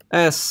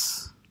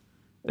s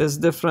is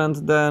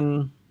different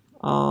than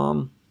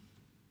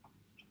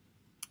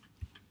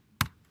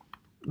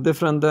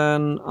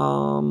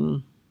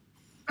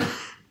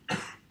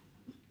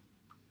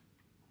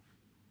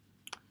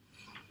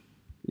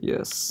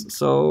yes,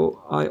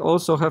 so I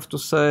also have to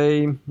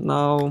say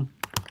now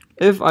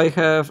if I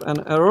have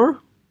an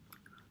error,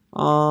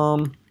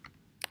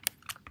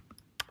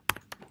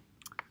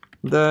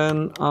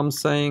 then I'm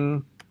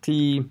saying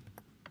t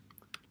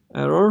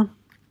error,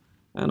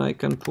 and I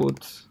can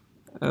put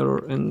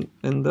error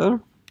in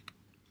there.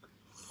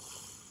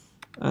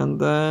 And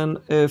then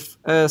if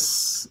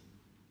s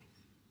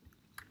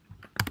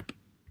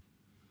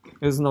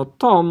is not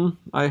Tom,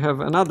 I have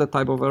another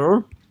type of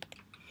error,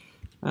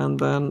 and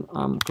then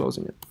I'm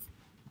closing it.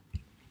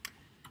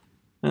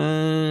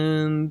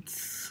 And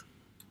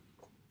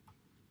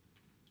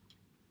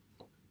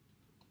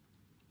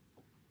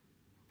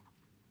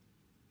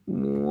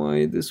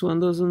why this one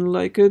doesn't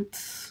like it?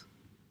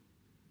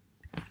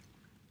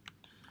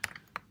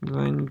 Do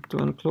I need to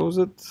unclose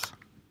it?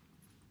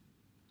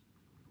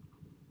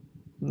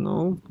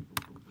 No.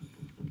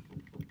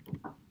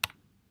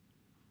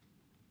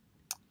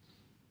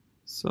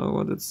 So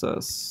what it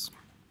says.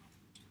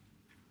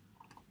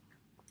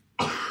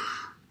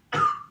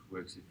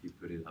 Works if you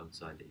put it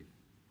outside the if.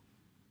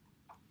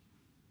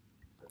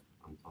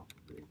 On top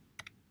of it.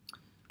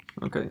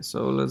 Okay,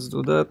 so let's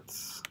do that.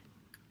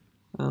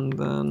 And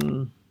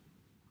then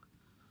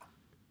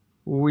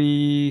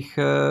we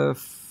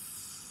have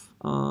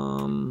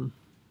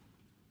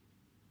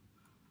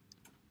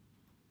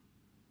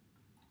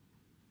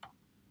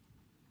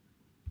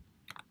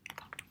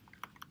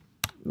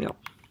Yeah.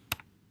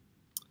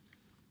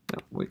 Yeah,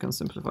 we can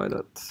simplify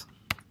that.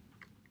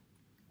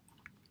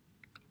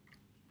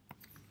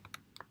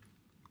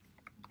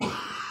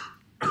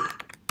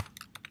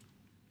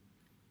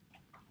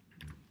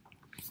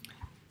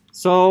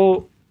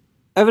 So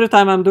every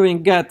time I'm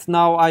doing get,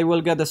 now I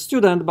will get a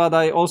student, but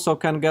I also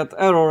can get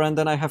error, and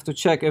then I have to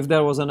check if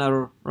there was an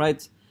error,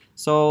 right?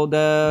 So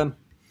the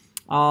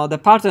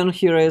pattern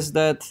here is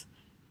that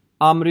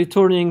I'm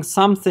returning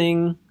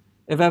something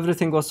if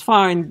everything was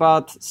fine,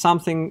 but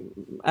something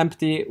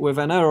empty with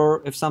an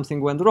error if something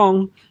went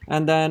wrong.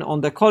 And then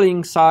on the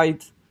calling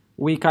side,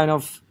 we kind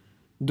of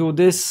do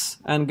this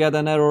and get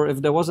an error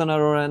if there was an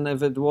error, and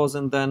if it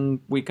wasn't, then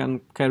we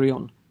can carry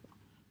on.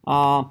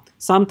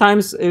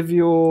 Sometimes if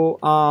you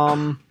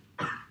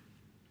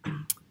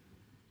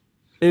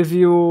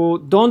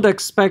don't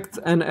expect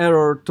an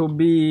error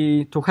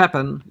to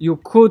happen, you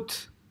could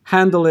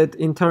handle it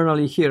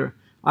internally here.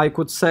 I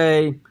could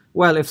say,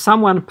 well, if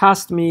someone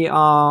passed me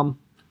an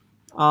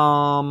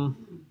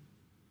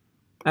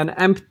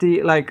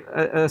empty, like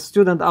a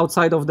student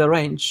outside of the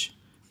range,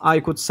 I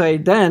could say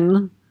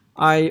then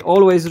I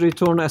always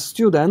return a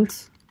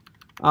student,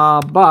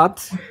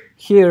 but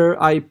here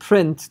I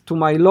print to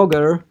my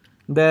logger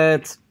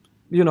that,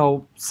 you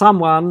know,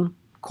 someone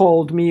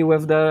called me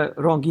with the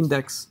wrong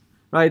index,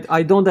 right?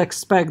 I don't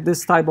expect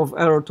this type of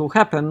error to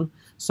happen,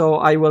 so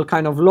I will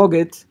kind of log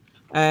it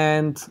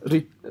and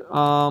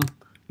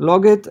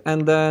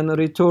then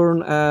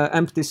return an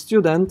empty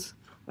student,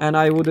 and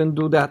I wouldn't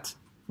do that,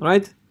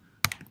 right?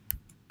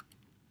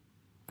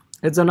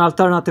 It's an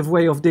alternative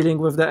way of dealing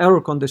with the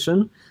error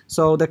condition.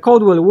 So the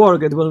code will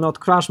work, it will not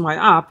crash my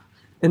app.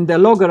 In the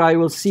logger, I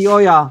will see, oh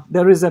yeah,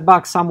 there is a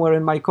bug somewhere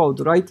in my code,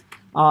 right?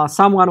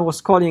 Someone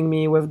was calling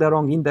me with the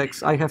wrong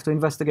index. I have to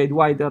investigate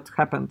why that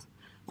happened.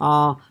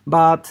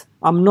 But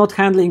I'm not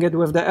handling it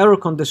with the error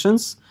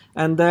conditions.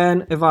 And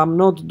then if I'm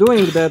not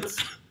doing that,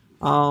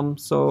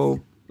 so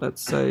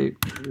let's say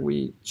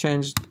we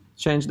change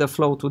the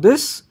flow to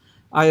this.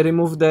 I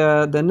remove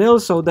the nil,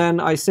 so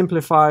then I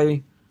simplify.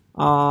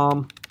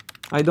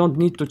 I don't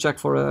need to check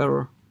for an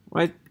error,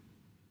 right?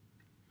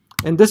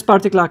 In this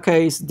particular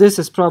case, this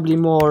is probably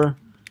more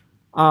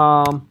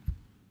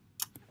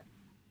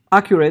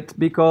accurate,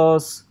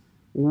 because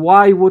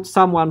why would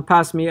someone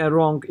pass me a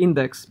wrong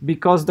index?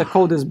 Because the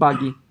code is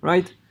buggy,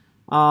 right?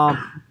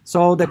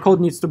 So the code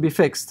needs to be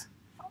fixed.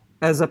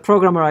 As a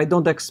programmer, I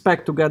don't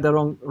expect to get the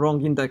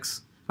wrong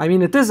index. I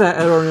mean, it is an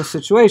erroneous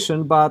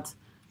situation, but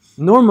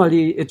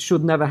normally it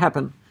should never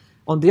happen.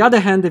 On the other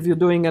hand, if you're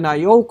doing an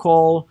I/O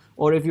call,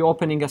 or if you're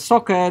opening a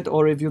socket,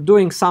 or if you're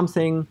doing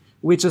something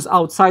which is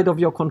outside of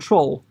your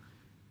control,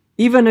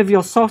 even if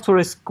your software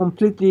is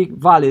completely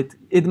valid,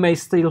 it may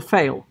still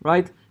fail,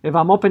 right? If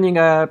I'm opening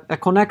a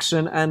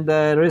connection and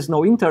there is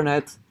no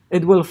internet,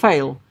 it will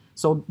fail.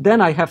 So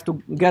then I have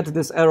to get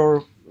this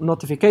error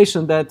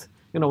notification that,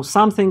 you know,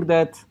 something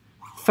that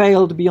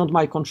failed beyond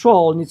my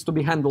control needs to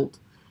be handled.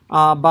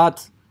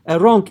 But a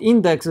wrong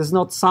index is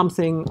not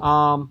something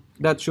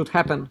that should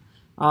happen.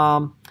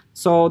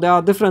 So there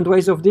are different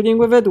ways of dealing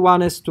with it.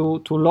 One is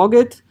to log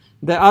it.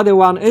 The other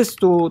one is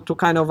to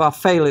kind of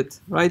fail it,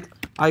 right?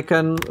 I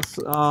can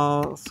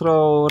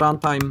throw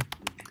runtime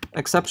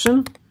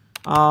exception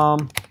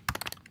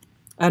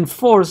and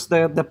force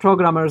the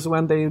programmers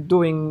when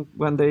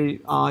they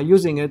are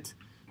using it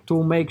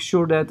to make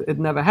sure that it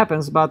never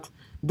happens. But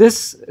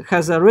this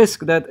has a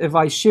risk that if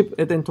I ship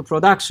it into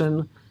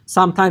production,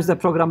 sometimes the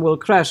program will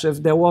crash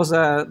if there was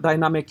a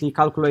dynamically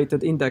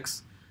calculated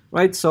index,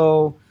 right?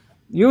 So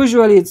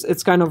usually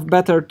it's kind of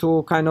better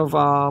to kind of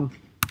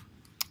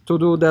to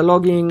do the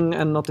logging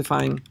and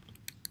notifying.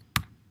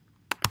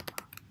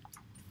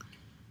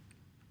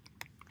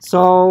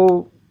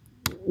 So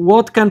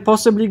what can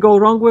possibly go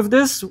wrong with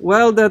this?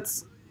 Well,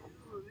 that's,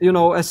 you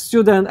know,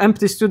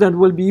 empty student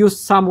will be used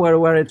somewhere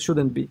where it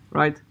shouldn't be,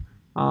 right?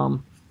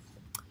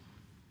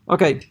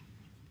 Okay.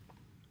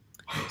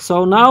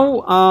 So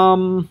now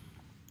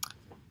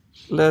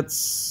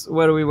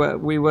where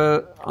we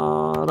were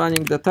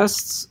running the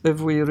tests. If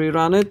we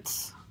rerun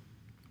it,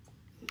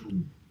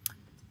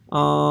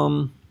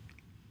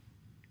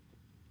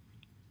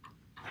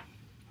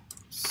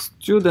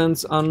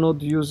 students are not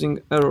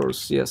using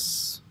errors,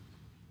 yes,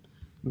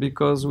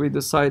 because we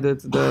decided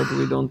that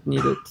we don't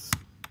need it.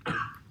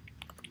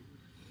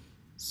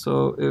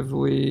 So if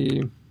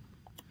we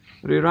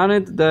rerun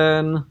it,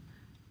 then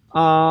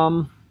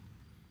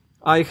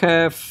I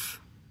have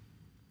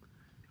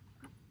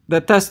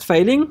the test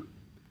failing.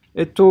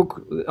 It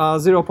took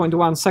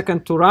 0.1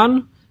 second to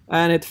run,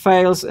 and it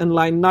fails in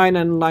line 9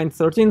 and line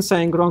 13,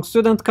 saying wrong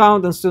student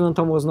count, and student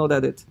Tom was not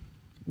added.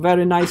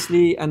 Very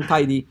nicely and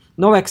tidy.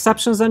 No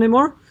exceptions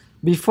anymore.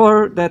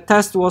 Before, the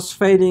test was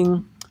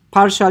failing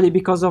partially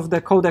because of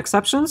the code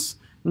exceptions.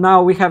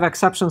 Now we have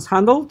exceptions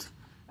handled,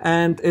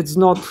 and it's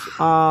not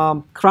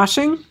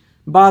crashing,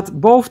 but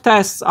both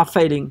tests are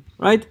failing,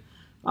 right?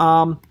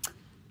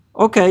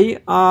 Okay.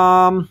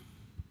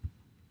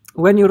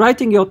 When you're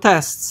writing your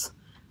tests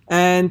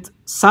and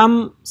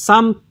some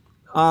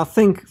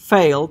thing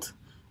failed,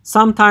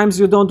 sometimes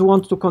you don't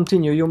want to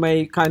continue. You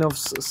may kind of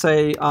say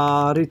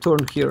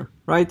return here,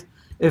 right?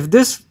 If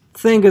this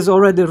thing is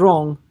already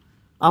wrong,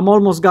 I'm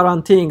almost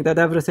guaranteeing that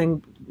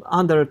everything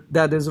under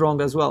that is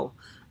wrong as well.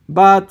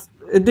 But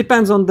it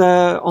depends on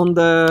the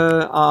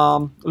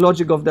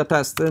logic of the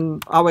test. In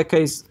our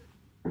case,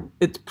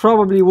 it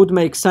probably would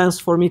make sense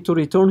for me to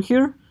return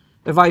here.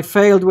 If I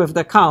failed with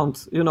the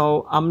count, you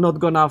know, I'm not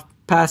gonna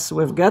pass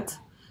with get.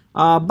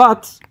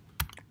 But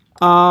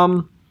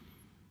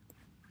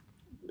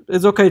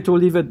it's okay to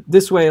leave it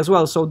this way as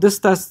well. So this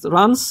test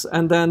runs,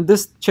 and then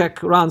this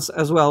check runs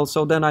as well.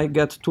 So then I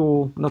get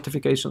 2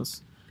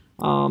 notifications.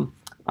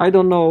 I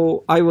don't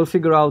know. I will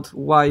figure out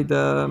why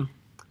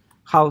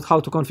how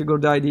to configure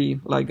the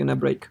IDE like in a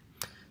break.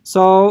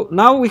 So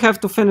now we have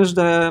to finish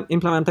the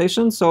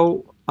implementation.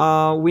 So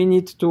we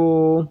need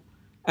to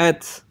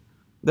add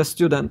the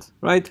student,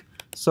 right?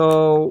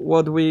 So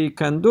what we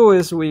can do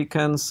is we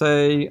can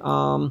say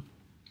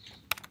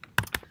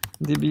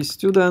db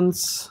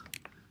students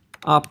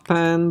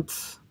append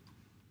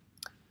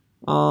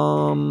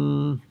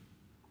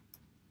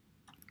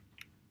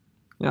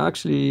yeah,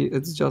 actually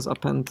it's just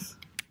append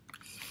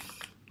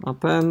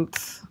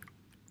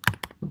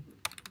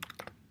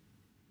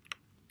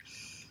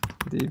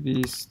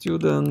db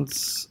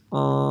students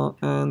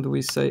and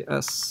we say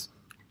s,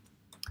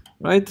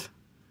 right?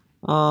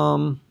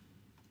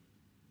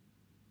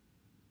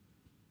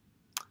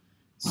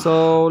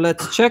 So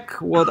let's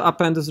check what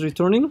append is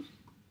returning.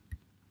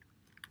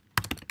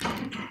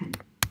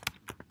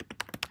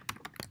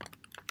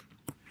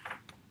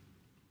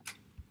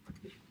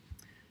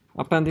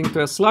 Appending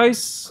to a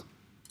slice.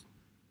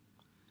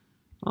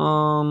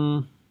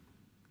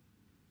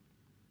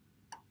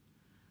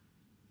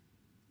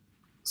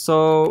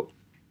 So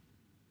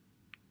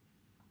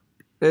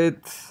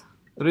it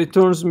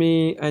returns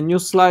me a new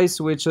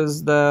slice, which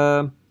is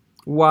the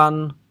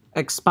one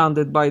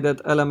expanded by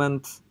that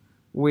element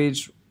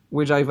which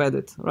I've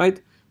added,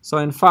 right? So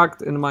in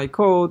fact, in my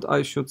code,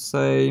 I should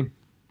say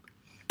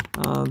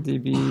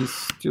db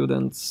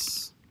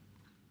students,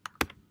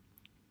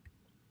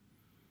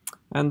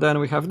 and then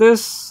we have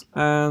this,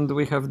 and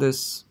we have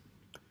this.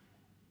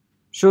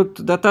 Should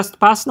the test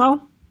pass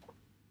now?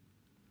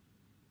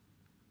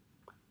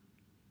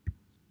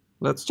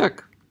 Let's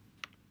check.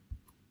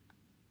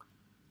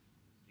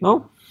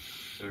 No?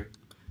 Sorry.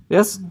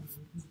 Yes?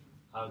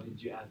 How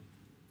did you add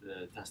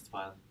the test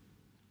file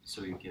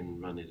so you can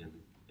run it in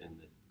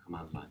the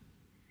command line?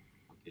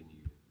 How can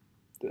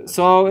you?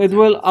 So it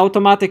will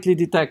automatically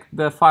detect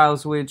the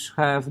files which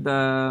have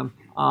the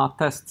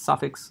test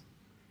suffix.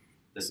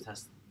 The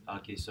test.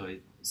 Okay,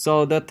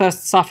 so the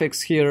test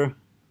suffix here.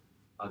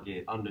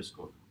 Okay,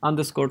 underscore.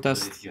 Underscore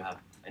test. So if you have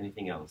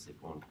anything else, it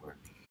won't work.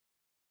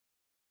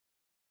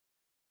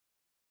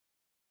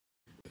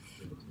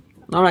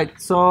 All right,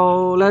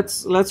 so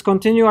let's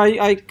continue.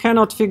 I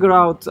cannot figure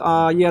out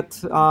yet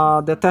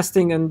the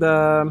testing in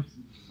the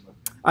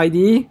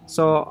IDE,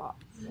 so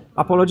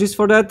apologies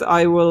for that.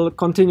 I will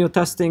continue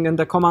testing in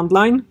the command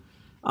line.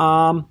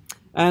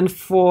 And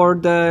for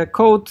the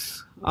code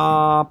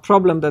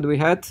problem that we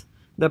had,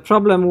 the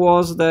problem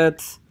was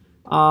that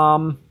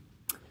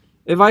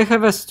if I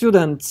have a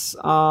student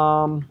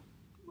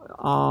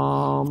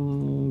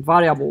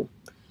variable,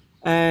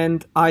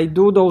 and I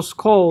do those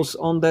calls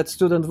on that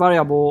student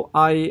variable,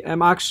 I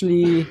am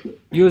actually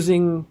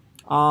using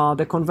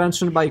the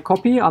convention by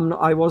copy.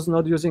 I was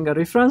not using a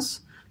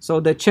reference. So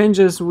the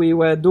changes we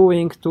were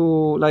doing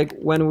to, like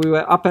when we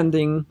were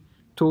appending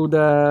to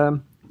the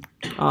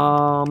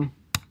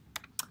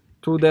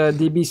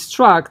DB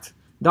struct,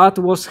 that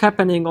was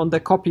happening on the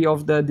copy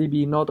of the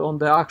DB, not on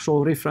the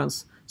actual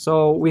reference.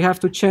 So we have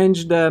to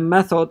change the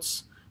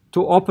methods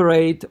to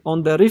operate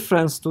on the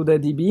reference to the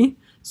DB.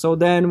 So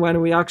then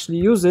when we actually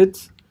use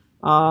it,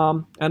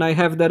 and I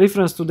have the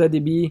reference to the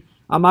DB,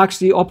 I'm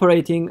actually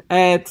operating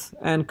add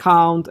and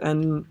count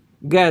and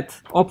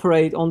get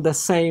operate on the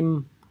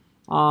same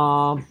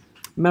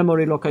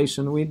memory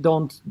location. We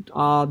don't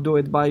do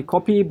it by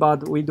copy,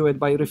 but we do it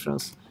by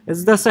reference.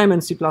 It's the same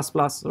in C++,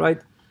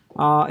 right?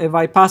 If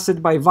I pass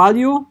it by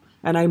value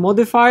and I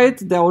modify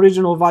it, the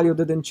original value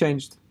didn't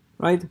change,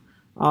 right?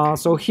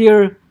 So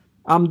here,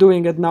 I'm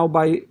doing it now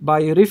by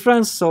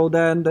reference, so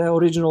then the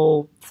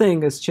original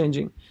thing is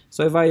changing.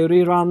 So if I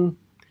rerun,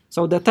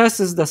 so the test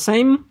is the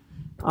same,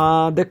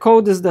 the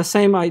code is the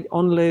same, I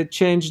only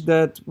changed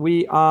that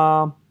we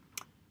are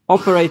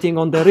operating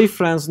on the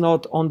reference,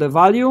 not on the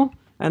value.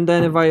 And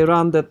then if I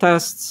run the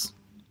tests,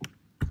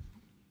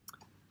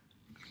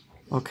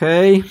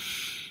 okay,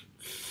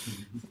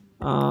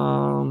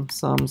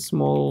 some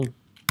small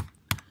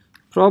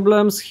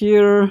problems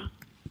here.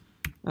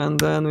 And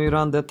then we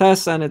run the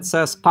test and it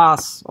says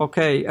pass.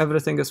 Okay,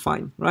 everything is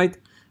fine, right?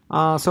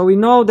 So we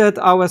know that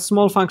our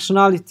small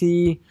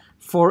functionality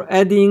for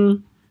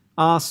adding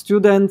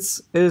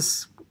students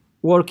is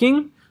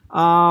working.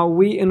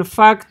 We in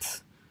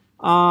fact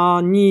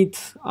need,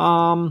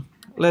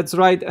 let's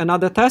write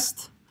another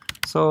test.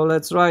 So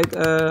let's write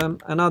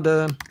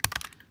another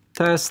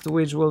test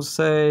which will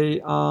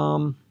say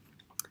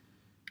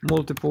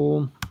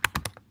multiple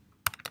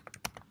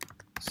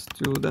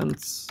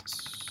students.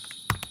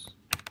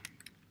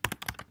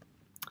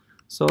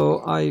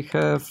 So I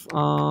have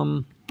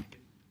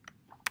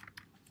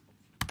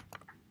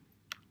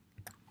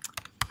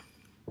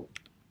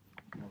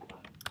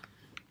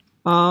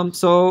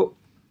so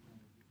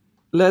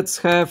let's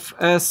have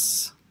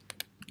S1,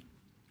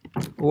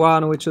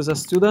 which is a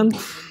student.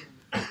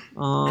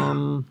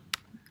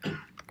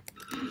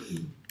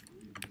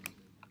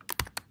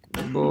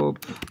 Bob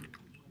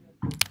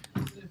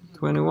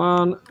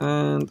 21,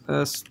 and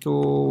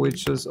S2,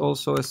 which is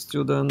also a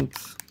student.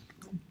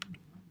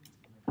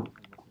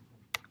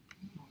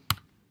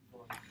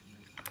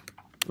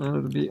 And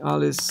it would be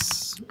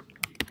Alice.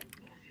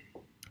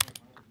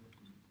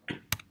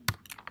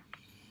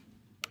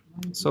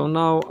 So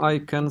now I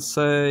can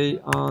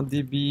say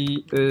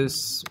DB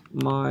is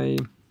my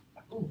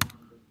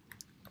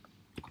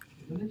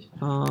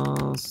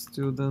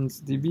students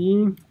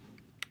DB,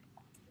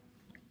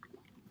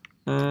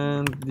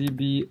 and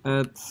DB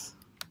at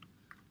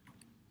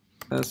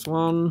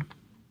S1,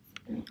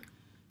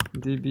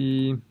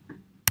 DB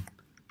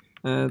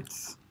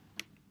at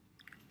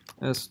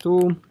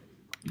S2.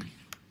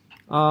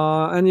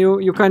 And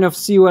you kind of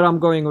see where I'm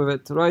going with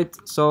it, right?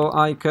 So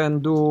I can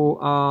do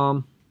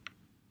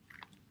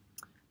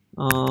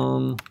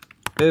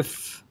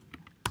if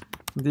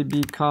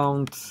DB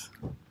count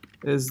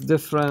is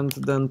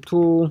different than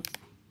 2,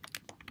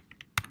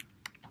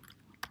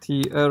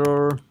 T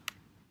error,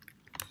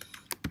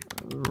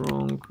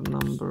 wrong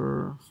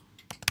number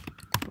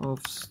of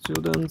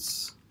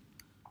students,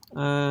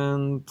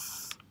 and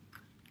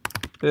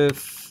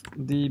if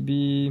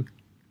DB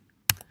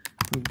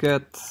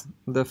get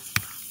the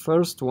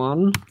first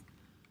one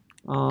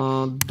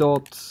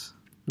dot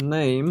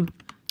name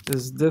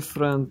is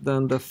different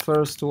than the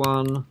first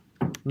one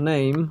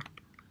name,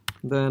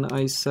 then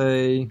I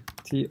say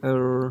T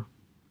error,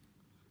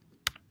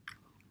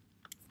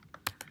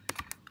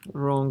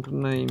 wrong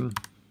name.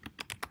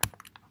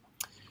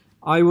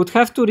 I would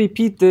have to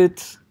repeat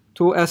it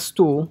to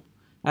S2,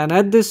 and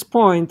at this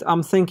point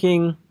I'm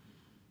thinking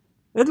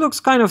it looks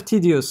kind of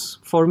tedious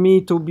for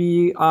me to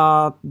be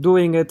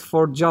doing it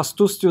for just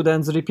 2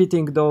 students,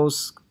 repeating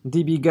those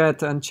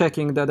dbget and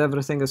checking that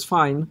everything is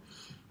fine.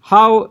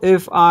 How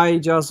if I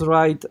just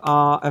write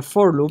a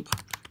for loop?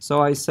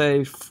 So I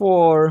say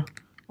for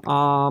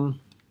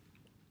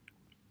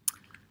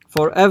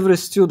every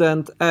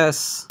student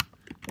S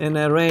in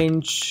a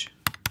range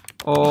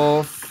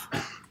of,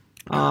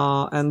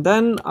 and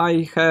then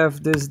I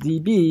have this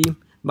db,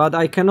 but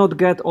I cannot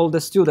get all the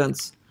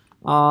students.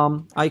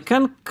 I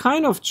can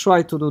kind of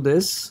try to do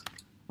this,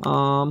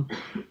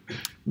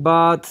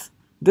 but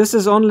this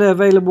is only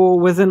available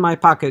within my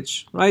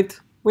package, right?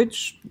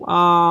 Which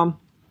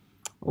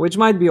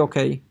might be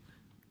okay.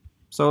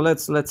 So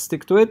let's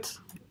stick to it.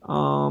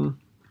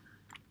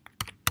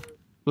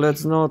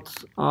 Let's not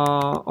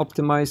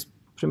optimize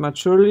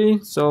prematurely.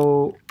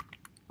 So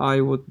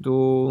I would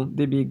do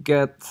db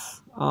get.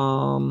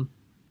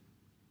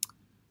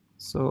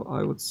 So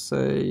I would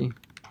say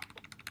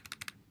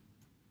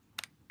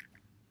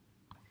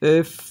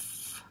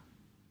if,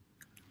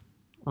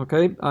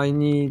 okay, I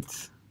need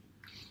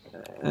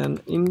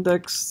an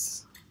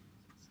index,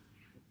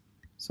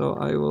 so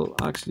I will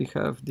actually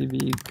have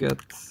db get,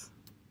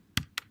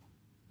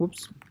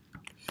 oops,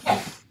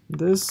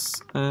 this,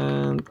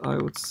 and I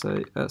would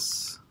say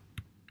s.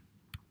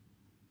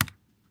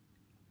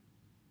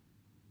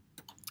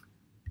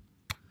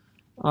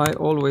 I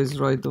always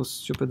write those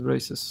stupid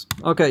braces.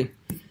 Okay,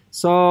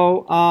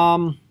 so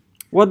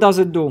what does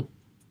it do?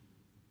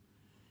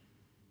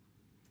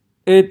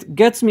 It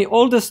gets me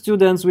all the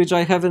students which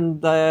I have in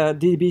the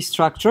DB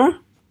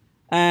structure,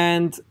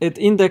 and it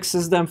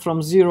indexes them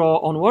from 0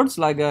 onwards,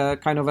 like a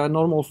kind of a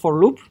normal for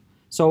loop.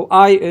 So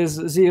I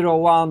is 0,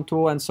 1,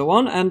 2, and so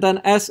on, and then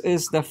S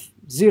is the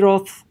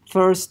 0th,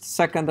 1st,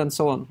 2nd, and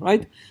so on,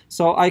 right?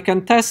 So I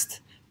can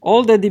test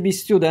all the DB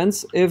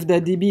students if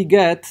the DB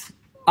get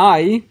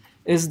I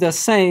is the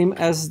same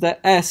as the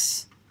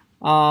S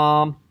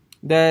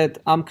that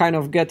I'm kind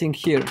of getting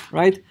here,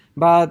 right?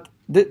 But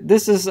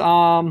this is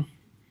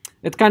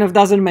it kind of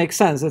doesn't make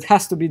sense. It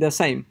has to be the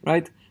same,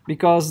 right?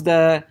 Because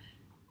the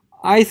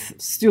ith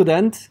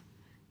student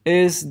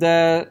is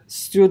the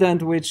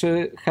student which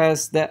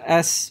has the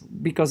S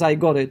because I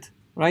got it,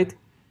 right?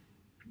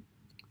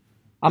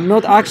 I'm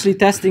not actually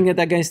testing it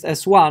against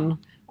S1.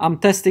 I'm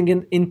testing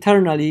it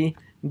internally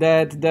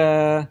that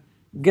the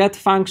get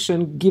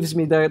function gives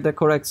me the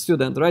correct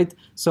student, right?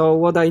 So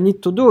what I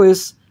need to do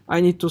is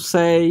I need to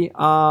say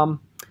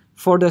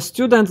for the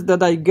student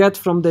that I get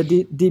from the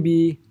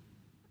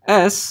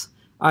DBS,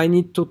 I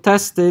need to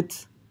test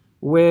it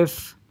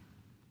with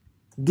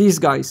these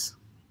guys.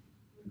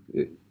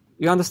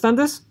 You understand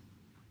this?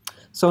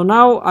 So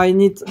now I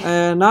need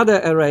another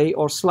array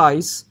or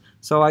slice.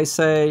 So I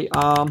say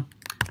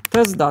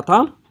test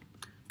data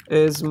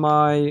is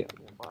my,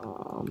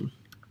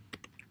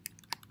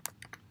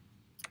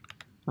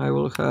 I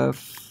will have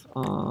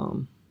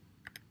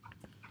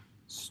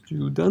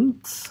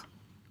student,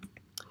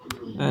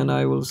 and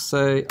I will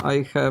say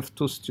I have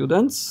 2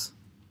 students.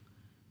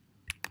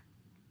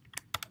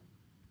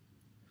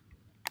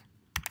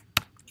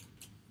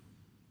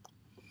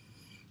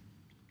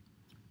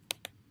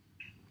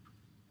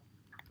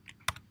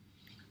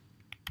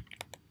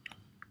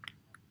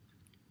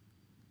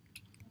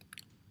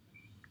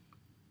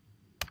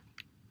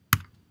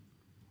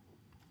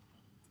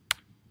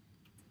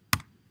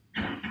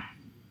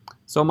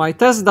 So my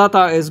test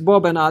data is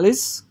Bob and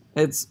Alice.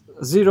 It's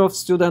 0th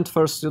student,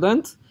 1st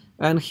student.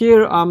 And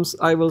here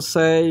I will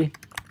say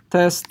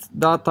test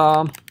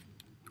data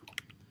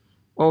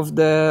of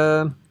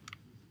the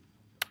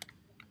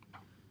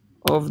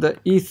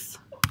eth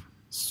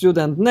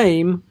student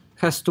name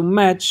has to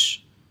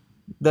match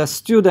the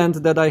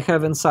student that I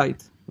have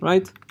inside,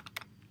 right?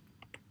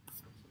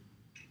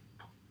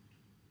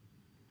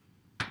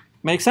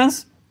 Make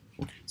sense?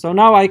 So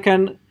now I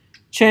can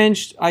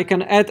change, I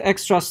can add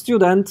extra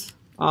student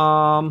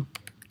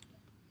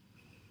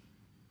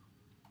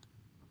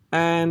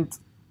and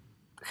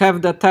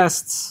have the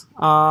tests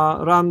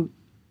run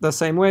the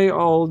same way,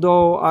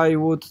 although I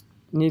would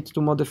need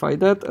to modify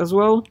that as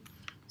well.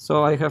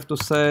 So I have to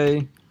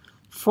say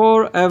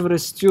for every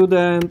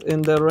student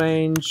in the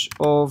range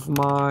of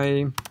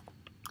my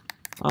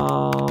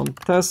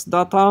test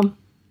data,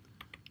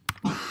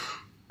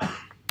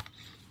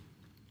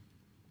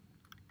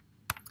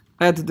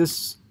 add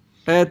this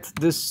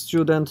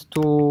student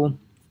to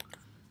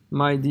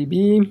my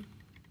DB.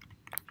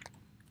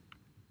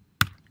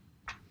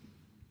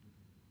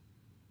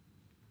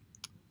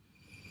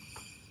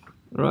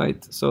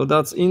 Right, so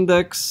that's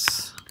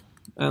index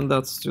and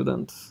that's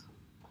student.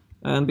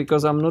 And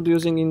because I'm not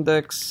using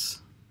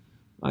index,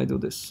 I do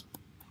this.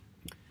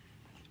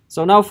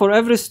 So now for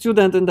every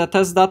student in the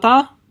test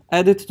data,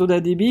 add it to the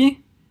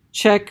DB,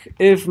 check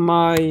if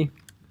my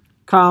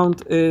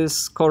count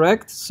is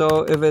correct.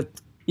 So if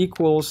it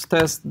equals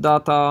test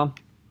data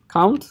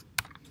count,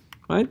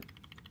 right?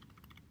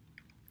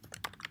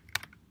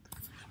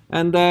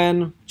 And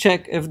then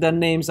check if the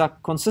names are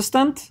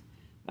consistent.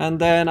 And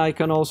then I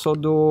can also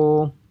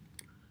do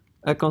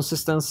a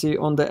consistency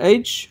on the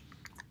age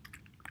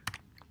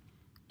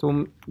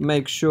to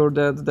make sure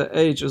that the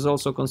age is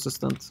also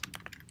consistent.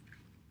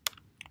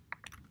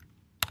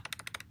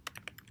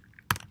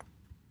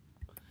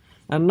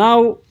 And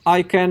now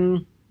I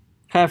can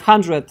have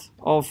 100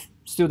 of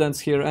students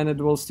here and it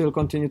will still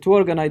continue to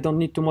work, and I don't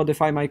need to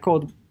modify my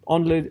code.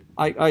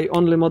 I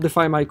only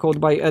modify my code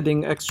by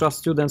adding extra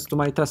students to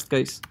my test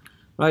case,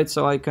 right?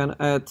 So I can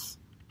add,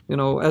 you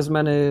know, as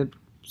many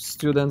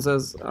students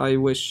as I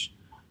wish,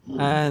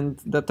 and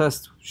the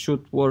test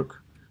should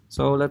work.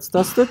 So let's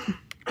test it.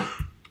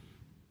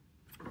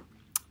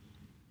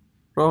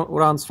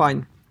 Runs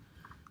fine.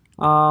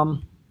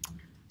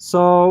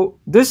 So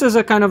this is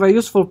a kind of a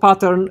useful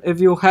pattern if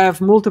you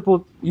have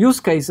multiple use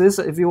cases,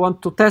 if you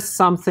want to test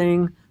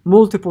something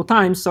multiple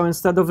times. So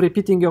instead of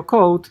repeating your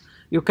code,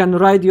 you can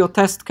write your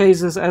test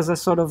cases as a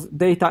sort of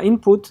data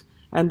input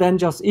and then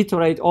just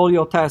iterate all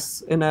your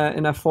tests in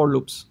a for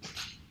loops,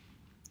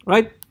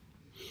 right?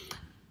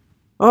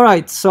 All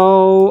right,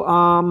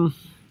 so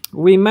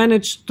we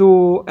managed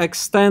to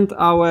extend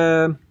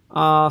our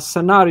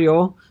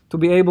scenario to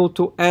be able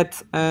to add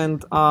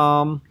and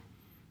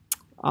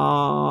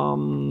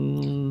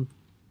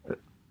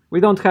we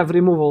don't have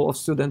removal of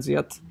students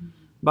yet,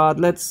 but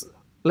let's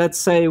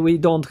say we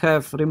don't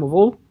have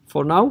removal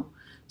for now.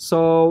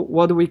 So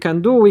what we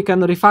can do, we can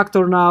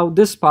refactor now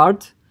this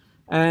part,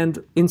 and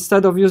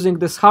instead of using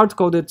this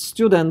hard-coded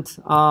student,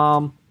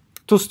 2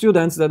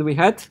 students that we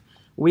had,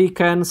 we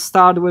can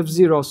start with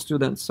 0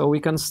 students. So we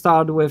can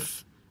start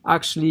with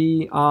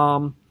actually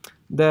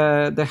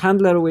the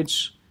handler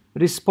which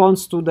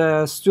responds to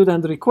the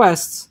student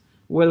requests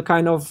will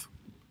kind of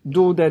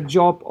do the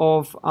job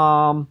of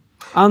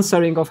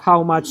answering of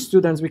how much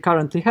students we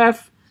currently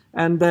have,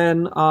 and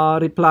then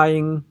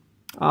replying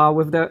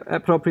with the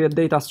appropriate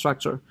data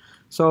structure.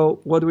 So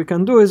what we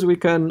can do is we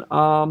can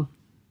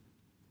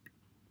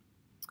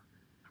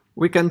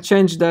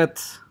change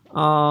that.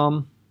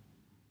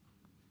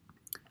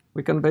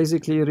 We can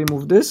basically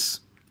remove this.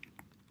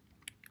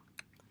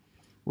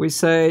 We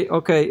say,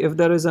 okay, if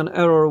there is an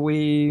error,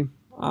 we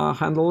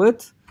handle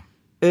it.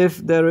 If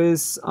there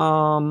is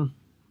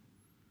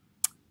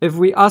if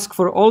we ask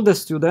for all the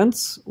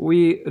students,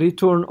 we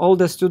return all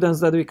the students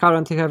that we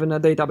currently have in a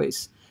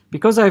database.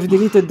 Because I've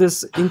deleted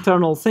this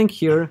internal thing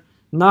here,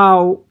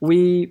 now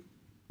we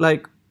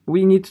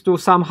need to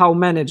somehow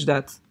manage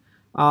that.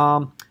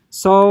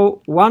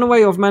 So one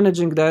way of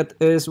managing that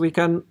is we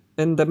can,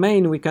 in the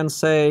main, we can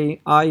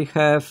say I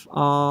have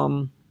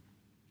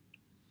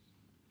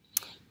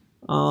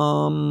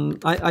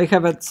I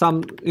have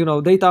some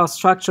data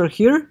structure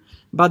here,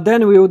 but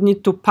then we would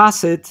need to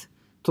pass it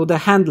to the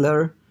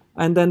handler.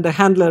 And then the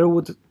handler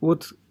would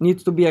need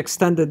to be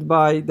extended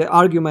by the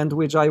argument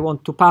which I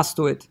want to pass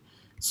to it.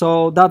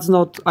 So that's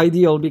not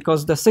ideal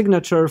because the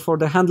signature for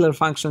the handler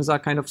functions are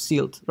kind of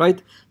sealed, right?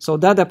 So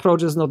that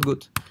approach is not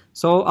good.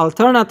 So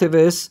alternative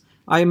is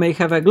I may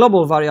have a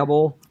global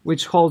variable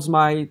which holds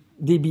my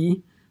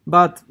DB,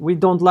 but we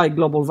don't like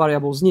global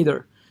variables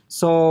neither.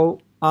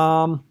 So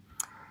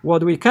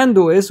what we can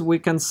do is we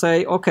can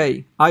say,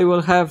 okay, I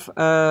will have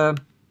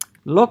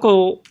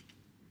local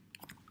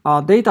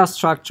data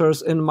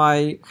structures in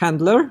my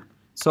handler.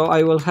 So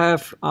I will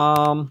have,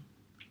 I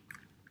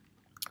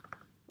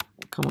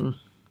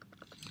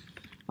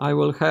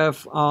will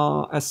have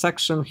a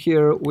section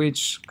here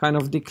which kind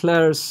of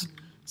declares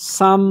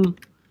some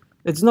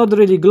it's not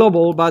really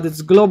global, but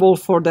it's global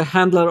for the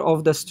handler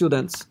of the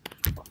students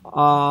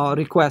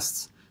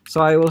requests.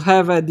 So I will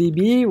have a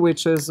DB,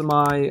 which is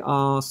my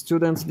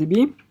students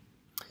DB.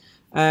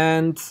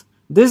 And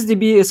this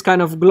DB is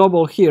kind of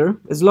global here,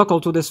 is local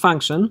to this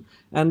function.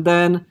 And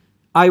then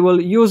I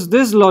will use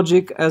this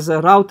logic as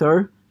a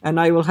router, and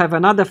I will have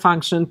another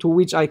function to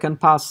which I can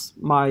pass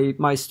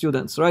my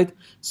students, right?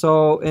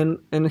 So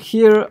in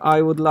here,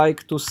 I would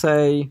like to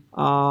say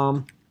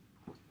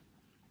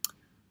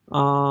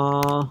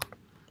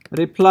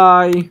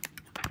reply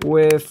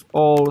with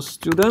all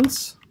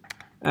students,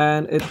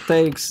 and it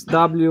takes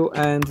W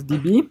and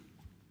DB.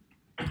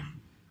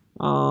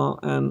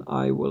 And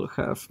I will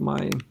have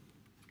my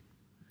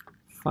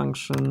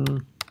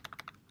function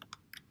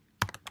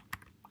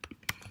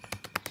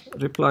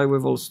reply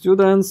with all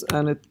students,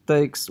 and it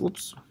takes,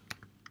 oops,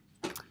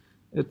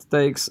 it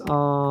takes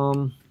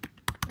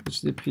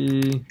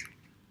HTTP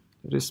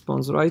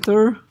response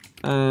writer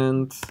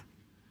and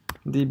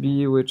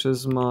DB, which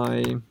is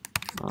my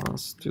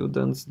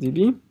students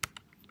DB.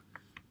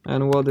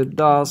 And what it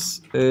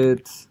does,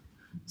 it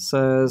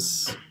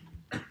says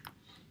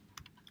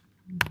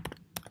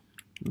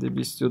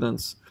DB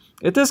students.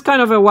 It is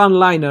kind of a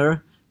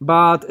one-liner,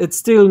 but it's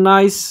still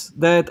nice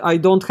that I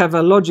don't have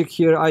a logic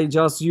here. I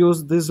just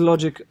use this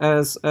logic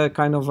as a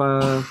kind of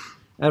a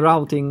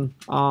routing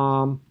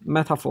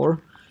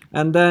metaphor.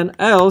 And then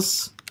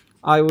else,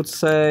 I would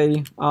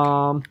say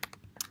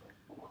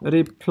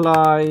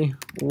reply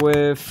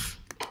with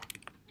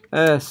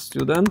a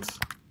student.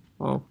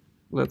 Oh,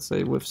 let's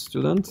say with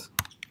student.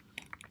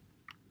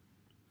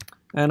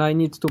 And I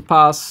need to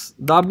pass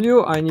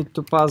W, I need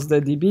to pass the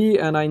DB,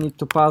 and I need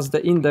to pass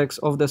the index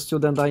of the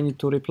student I need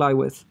to reply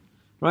with,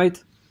 right?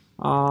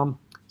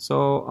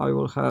 So I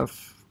will have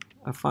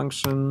a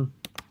function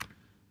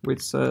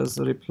which says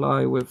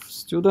reply with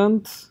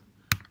student,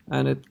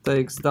 and it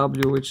takes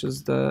W, which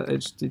is the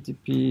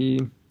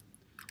HTTP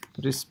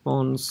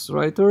response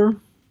writer,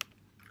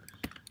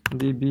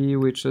 DB,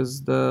 which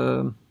is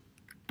the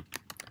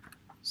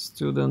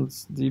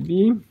students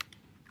DB.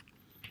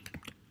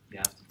 You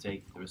have to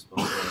take the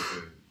response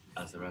writer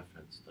as a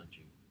reference, don't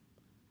you?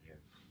 Here.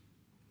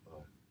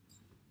 Or...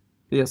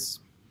 Yes.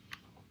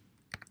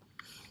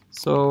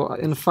 So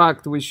in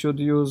fact, we should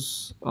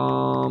use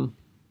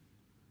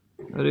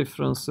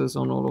references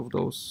on all of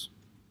those.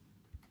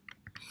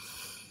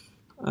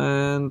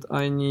 And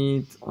I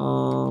need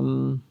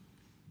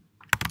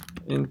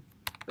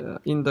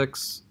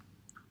index,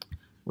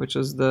 which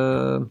is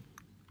the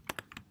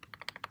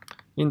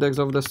index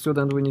of the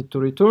student we need to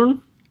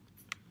return.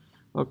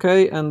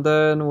 Okay, and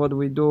then what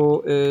we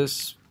do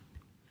is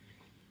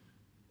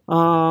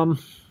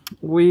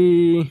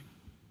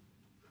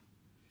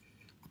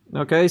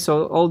okay,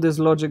 so all this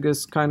logic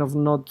is kind of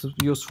not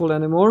useful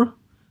anymore.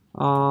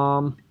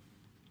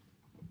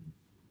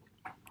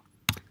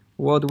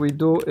 What we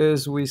do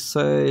is we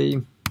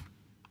say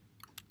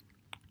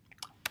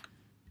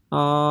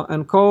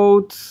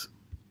encode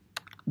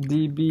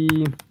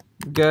db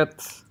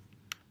get,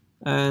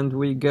 and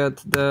we get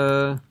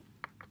the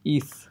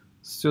eth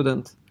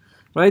student,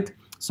 right?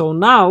 So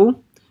now,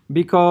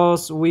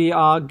 because we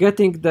are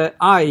getting the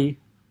I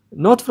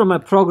not from a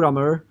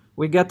programmer,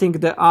 we're getting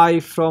the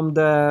I from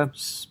the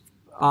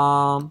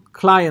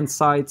client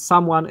side,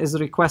 someone is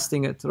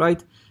requesting it,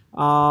 right?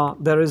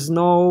 There is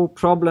no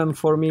problem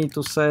for me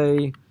to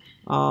say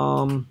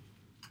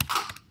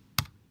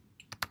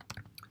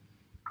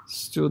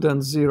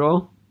student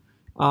 0,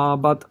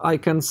 but I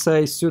can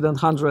say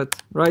student 100,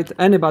 right?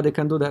 Anybody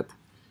can do that.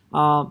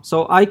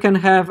 So I can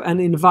have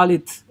an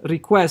invalid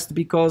request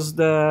because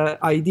the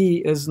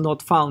ID is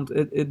not found.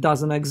 It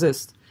doesn't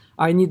exist.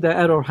 I need the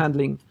error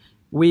handling.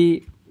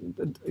 We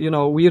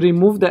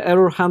remove the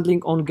error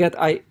handling on get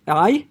I.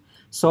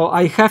 So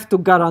I have to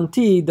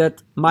guarantee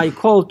that my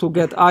call to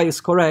get I is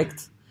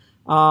correct.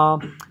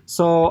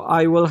 So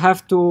I will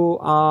have to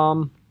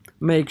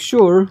make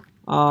sure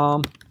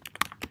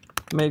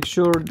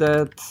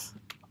that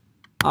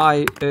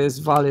I is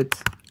valid.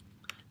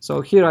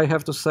 So here I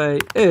have to say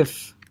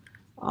if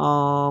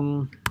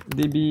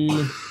db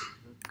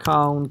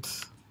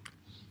count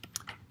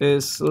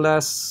is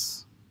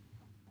less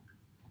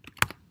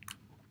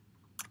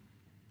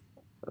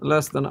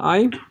than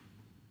I.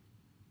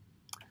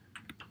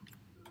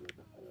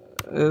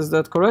 Is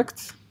that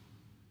correct?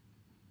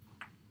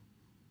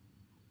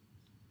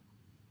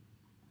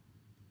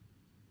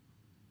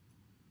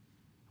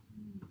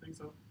 I think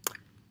so.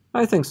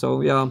 I think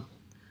so, yeah.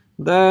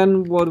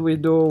 Then what we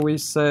do, we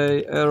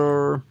say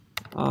error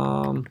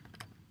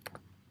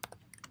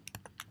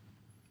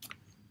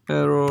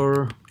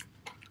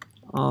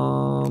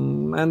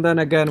and then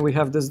again we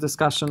have this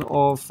discussion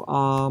of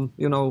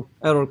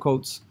error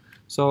codes.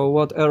 So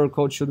what error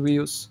code should we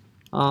use?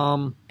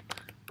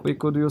 We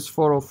could use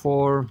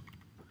 404,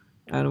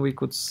 and we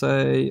could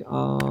say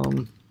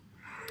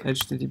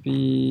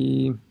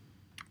HTTP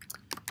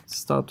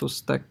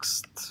status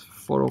text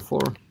 404.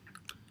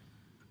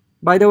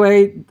 By the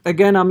way,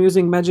 again, I'm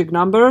using magic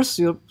numbers.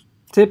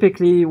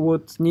 typically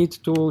would need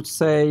to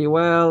say,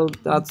 well,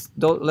 let's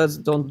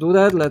don't do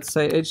that. Let's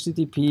say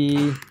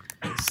HTTP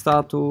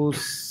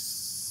status.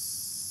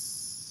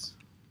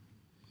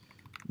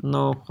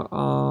 No,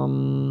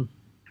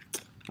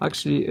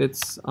 actually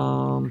it's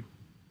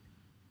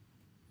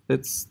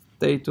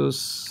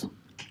status.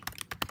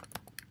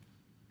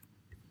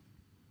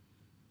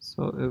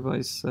 So if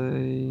I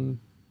say,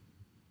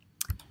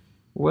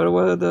 where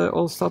were the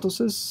all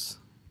statuses?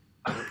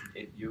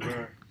 You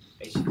were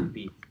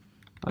HTTP.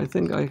 I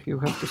think you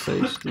have to say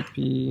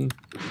HTTP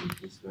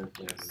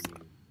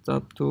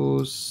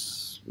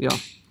status. Yeah.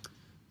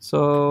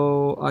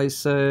 So I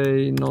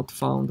say not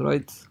found,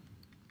 right?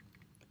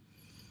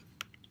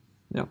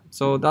 Yeah.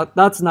 So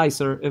that's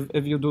nicer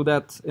if you do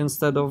that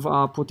instead of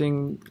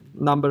putting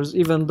numbers,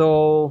 even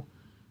though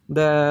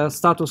the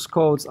status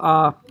codes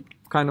are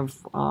kind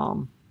of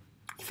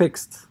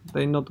fixed.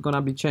 They're not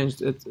gonna be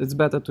changed. It's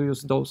better to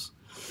use those.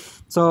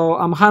 So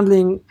I'm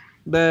handling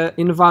the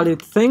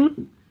invalid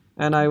thing,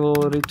 and I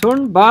will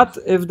return. But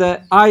if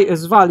the I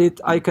is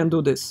valid, I can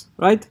do this,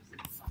 right?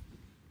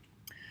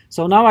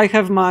 So now I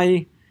have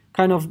my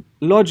kind of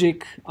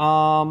logic.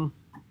 Yeah.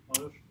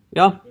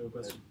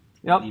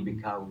 Yeah.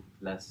 DB count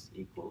less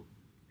equal,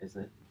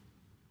 isn't it?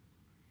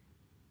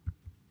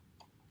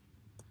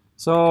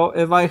 So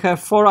if I have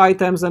 4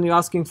 items and you're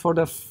asking for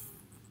the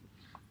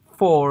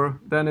 4,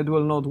 then it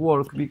will not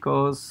work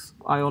because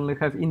I only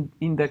have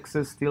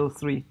indexes till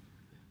 3.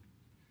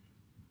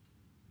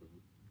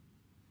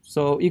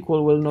 So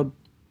equal will not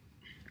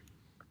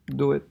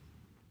do it.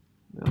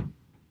 Yeah.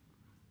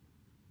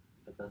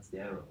 But that's the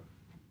error.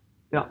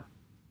 Yeah.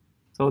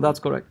 So that's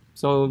correct.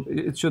 So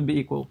it should be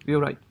equal. You're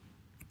right.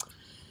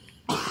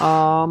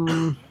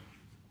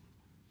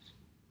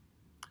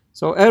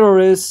 So error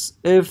is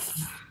if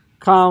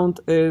count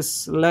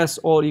is less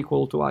or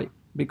equal to I,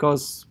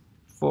 because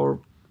for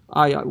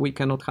I we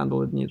cannot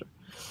handle it neither.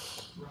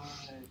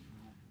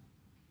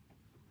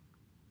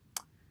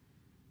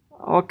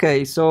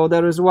 Okay, so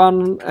there is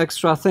one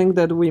extra thing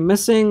that we're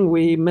missing.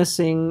 We're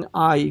missing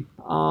I.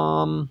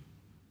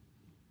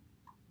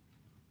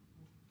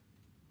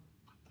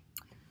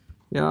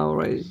 Yeah, all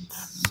right.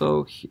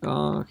 So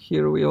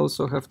here we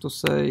also have to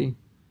say,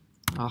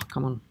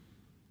 come on.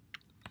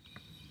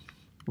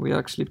 We're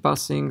actually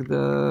passing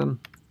the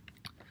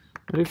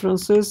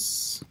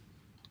references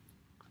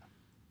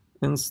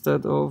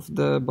instead of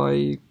the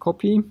by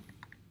copy.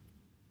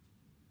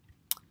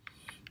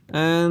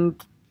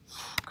 And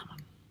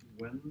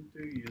when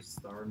do you use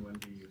star and when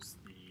do you use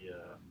the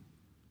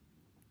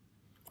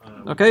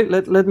okay,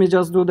 let me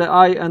just do the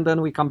I and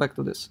then we come back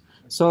to this.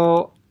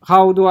 So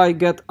how do I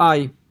get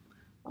I?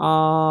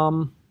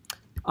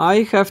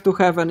 I have to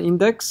have an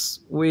index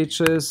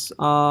which is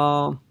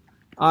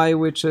I,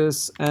 which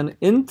is an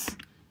int,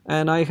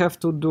 and I have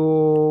to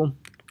do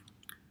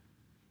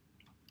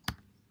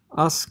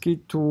ASCII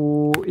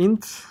to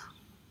int,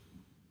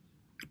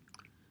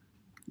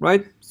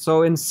 right?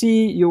 So in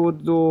C you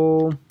would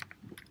do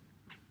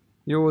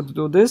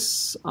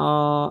this,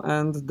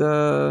 and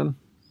the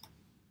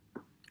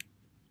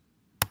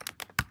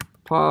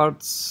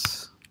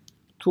parts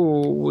 2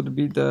 would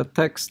be the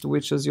text,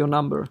 which is your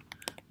number,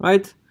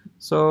 right?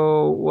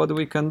 So what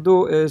we can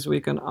do is we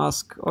can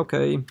ask,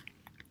 okay,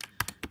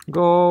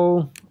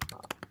 go,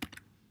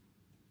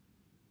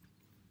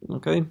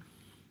 okay,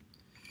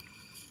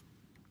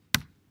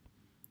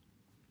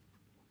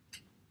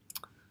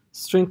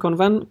 string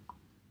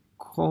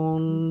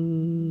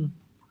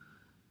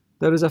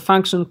there is a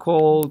function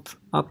called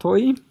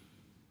atoi,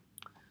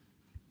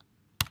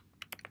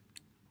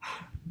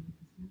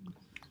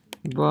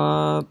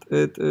 but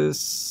it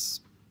is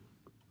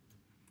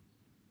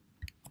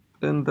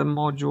in the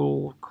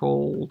module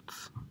called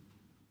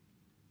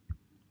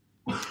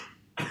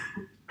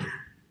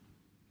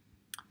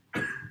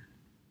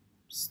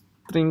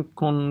string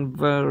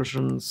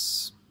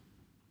conversions.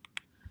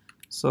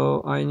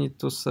 So I need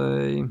to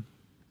say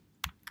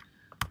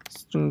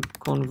string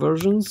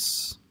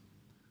conversions,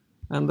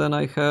 and then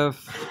I have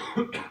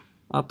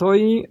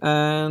atoi,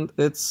 and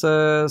it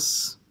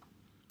says,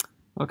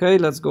 okay,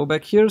 let's go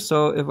back here.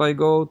 So if I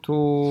go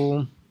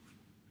to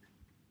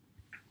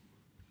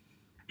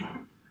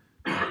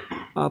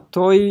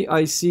atoi,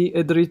 I see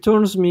it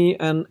returns me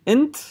an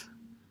int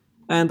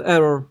and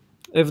error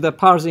if the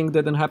parsing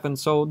didn't happen.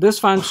 So this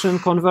function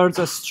converts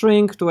a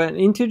string to an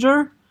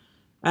integer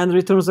and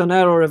returns an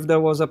error if there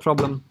was a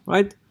problem,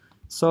 right?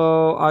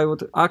 So I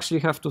would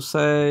actually have to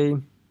say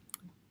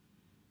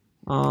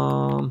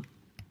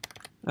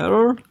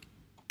error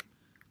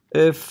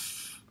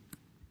if,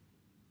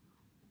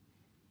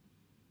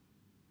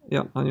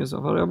 yeah, unused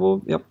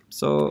variable, yep.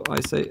 So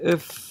I say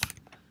if,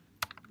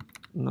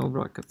 no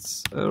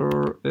brackets,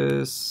 error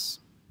is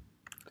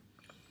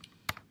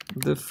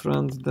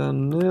different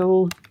than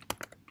nil,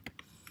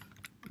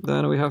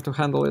 then we have to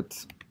handle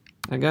it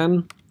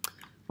again.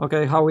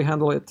 Okay, how we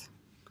handle it?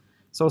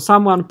 So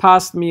someone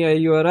passed me a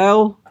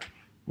URL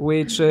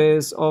which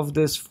is of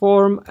this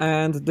form,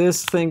 and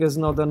this thing is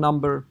not a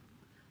number.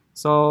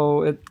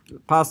 So it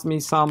passed me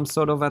some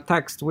sort of a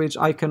text which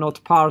I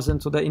cannot parse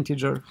into the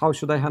integer. How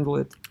should I handle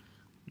it?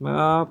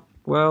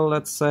 Well,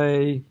 let's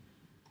say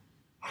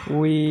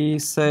we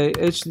say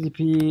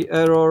HTTP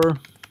error,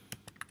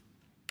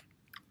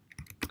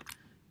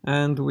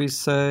 and we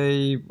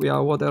say, yeah,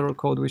 what error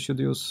code we should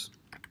use.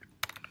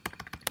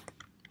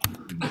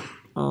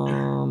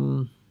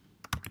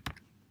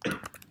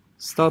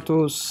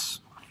 Status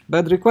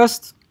bad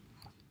request.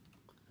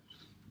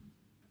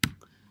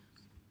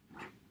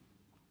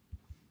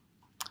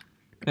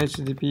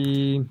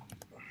 HTTP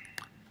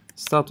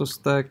status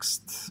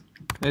text,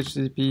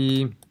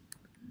 HTTP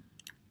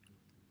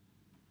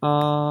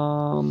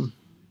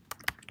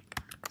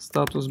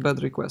status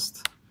bad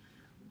request.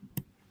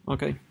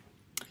 Okay.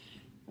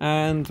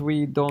 And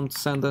we don't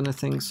send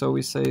anything, so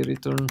we say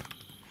return.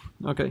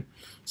 Okay.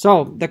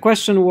 So the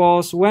question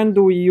was, when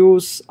do we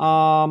use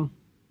reference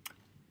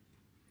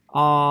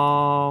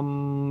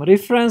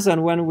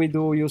and when we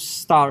do use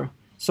star?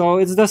 So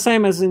it's the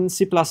same as in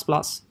C++.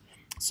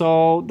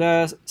 So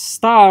the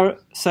star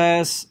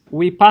says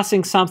we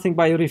passing something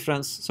by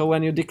reference. So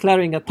when you're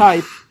declaring a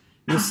type,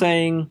 you're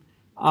saying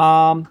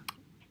the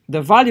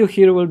value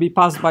here will be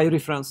passed by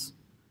reference,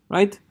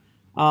 right?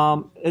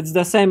 It's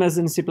the same as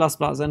in C++.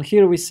 And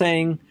here we're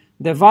saying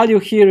the value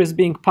here is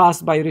being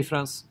passed by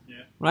reference,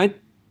 right?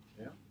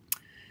 Yeah.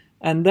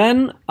 And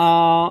then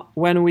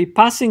when we're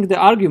passing the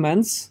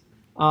arguments,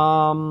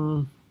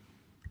 in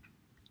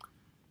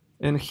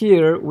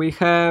here we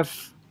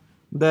have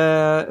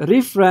the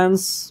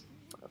reference,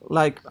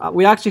 like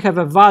we actually have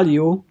a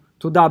value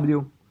to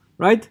W,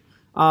 right?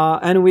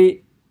 And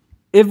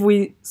if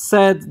we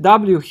set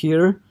W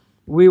here,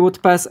 we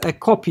would pass a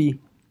copy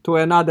to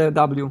another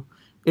W.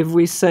 If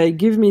we say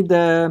give me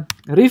the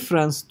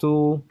reference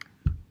to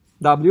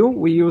W,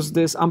 we use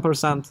this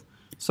ampersand.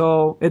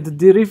 So it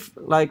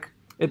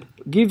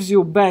gives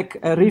you back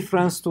a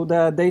reference to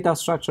the data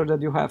structure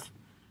that you have.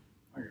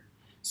 Okay.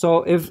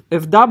 So if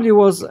W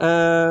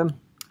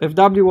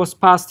was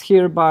passed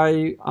here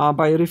by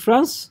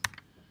reference,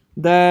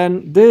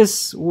 then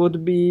this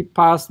would be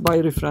passed by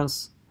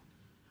reference.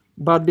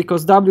 But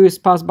because W is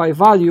passed by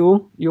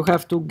value, you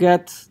have to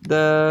get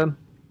the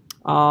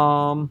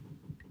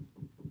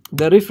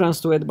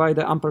reference to it by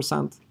the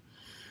ampersand.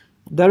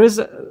 There is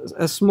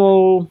a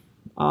small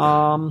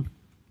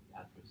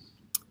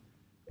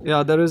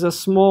there is a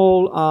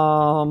small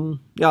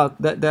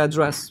the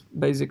address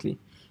basically.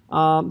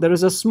 There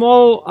is a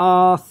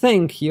small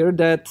thing here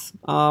that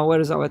where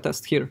is our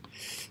test here?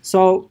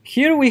 So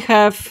here we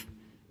have,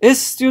 is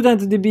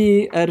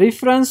studentDB a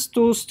reference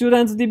to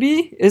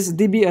studentDB? Is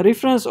DB a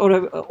reference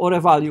or a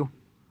value?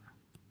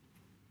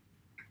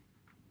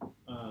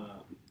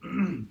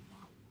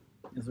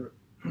 Is there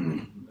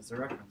a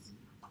reference?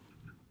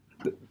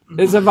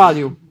 It's a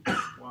value.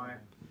 Why?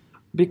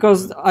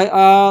 Because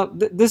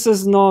this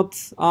is not.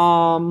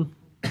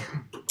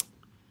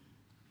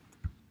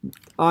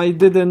 I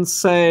didn't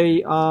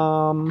say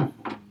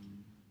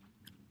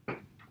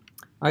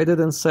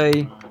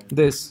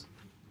this.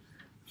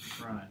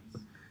 Right.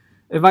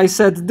 If I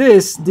said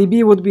this,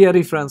 DB would be a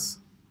reference.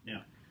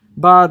 Yeah.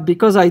 But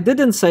because I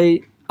didn't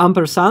say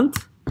ampersand,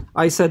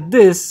 I said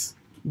this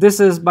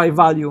is by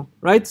value,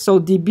 right? So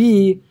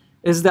DB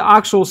is the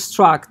actual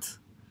struct.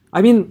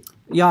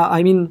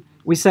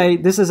 We say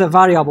this is a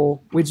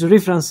variable which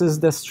references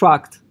the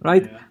struct,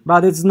 right? Yeah.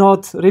 But it's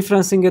not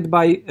referencing it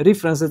by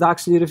reference, it's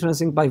actually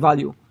referencing by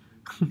value.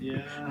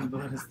 Yeah,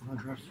 but it's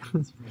not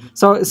reference.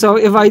 So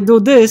if I do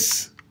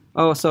this,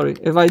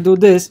 if I do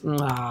this,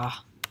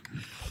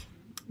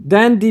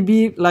 then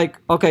DB, like,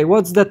 okay,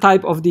 what's the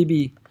type of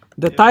DB?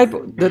 The type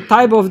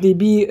of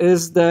DB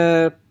is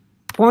the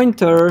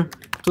pointer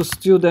to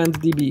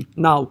studentDB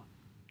now,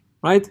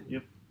 right?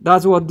 Yep.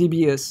 That's what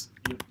DB is.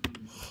 Yep.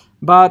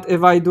 But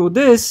if I do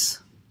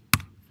this,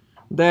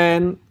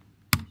 then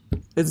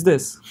it's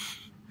this,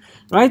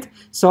 right?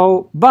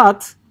 So,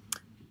 but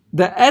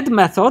the add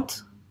method,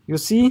 you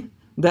see,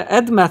 the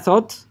add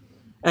method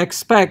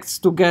expects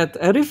to get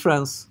a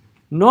reference,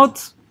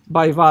 not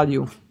by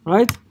value,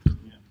 right?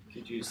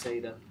 Could you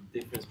say that the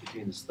difference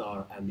between the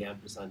star and the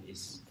ampersand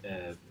is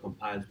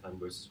compile time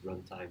versus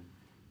runtime,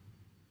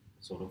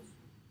 sort of?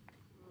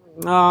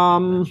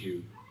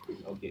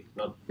 Okay,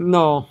 not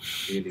no,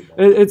 really.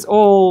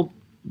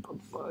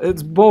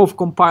 It's both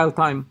compile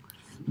time,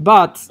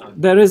 but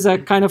there is a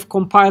kind of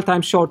compile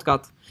time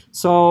shortcut.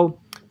 So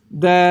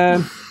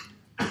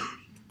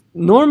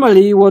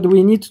normally what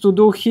we need to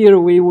do here,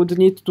 we would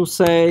need to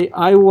say,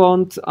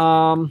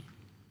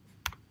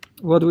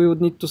 what we would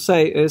need to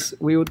say is,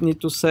 we would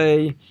need to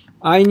say,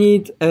 I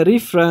need a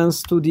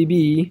reference to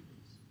DB,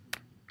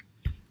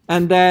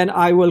 and then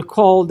I will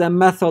call the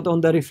method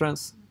on the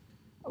reference.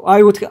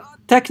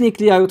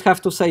 Technically, I would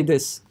have to say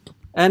this,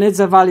 and it's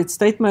a valid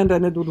statement,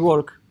 and it would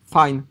work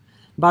fine.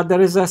 But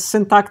there is a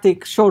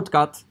syntactic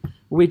shortcut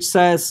which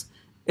says,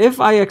 if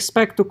I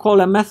expect to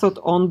call a method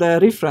on the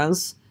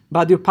reference,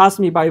 but you pass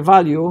me by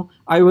value,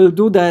 I will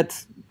do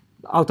that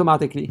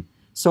automatically.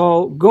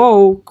 So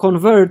Go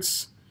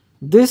converts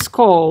this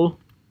call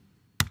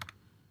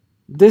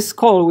this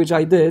call which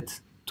I did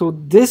to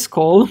this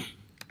call,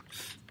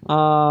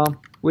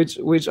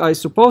 which I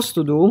supposed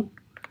to do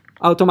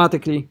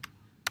automatically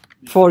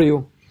for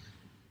you.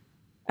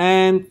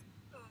 And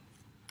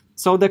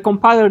so the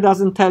compiler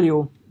doesn't tell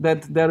you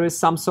that there is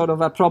some sort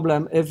of a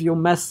problem if you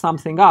mess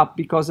something up,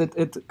 because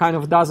it kind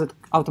of does it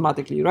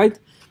automatically, right?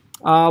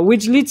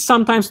 Which leads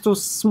sometimes to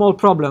small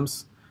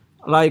problems,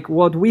 like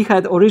what we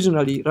had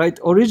originally, right?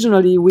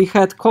 Originally, we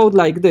had code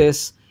like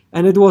this,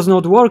 and it was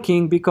not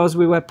working because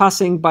we were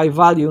passing by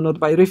value, not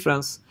by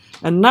reference.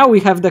 And now we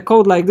have the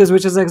code like this,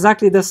 which is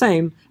exactly the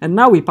same, and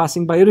now we're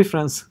passing by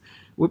reference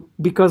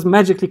because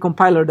magically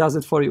compiler does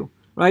it for you,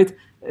 right?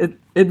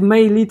 It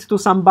may lead to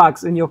some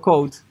bugs in your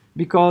code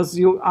because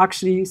you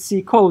actually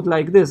see code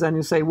like this and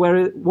you say,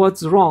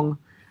 what's wrong?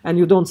 And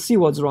you don't see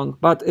what's wrong.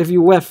 But if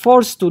you were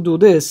forced to do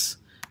this,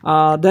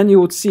 then you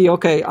would see,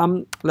 okay,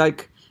 I'm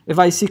like, if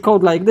I see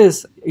code like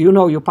this, you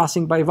know you're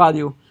passing by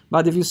value.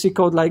 But if you see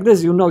code like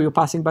this, you know you're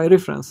passing by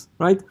reference,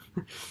 right?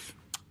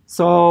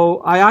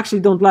 So I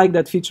actually don't like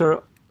that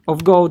feature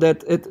of Go,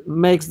 that it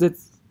makes it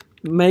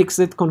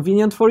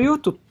convenient for you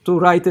to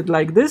write it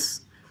like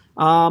this.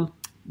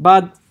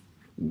 But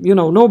you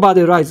know,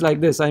 nobody writes like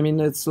this. I mean,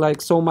 it's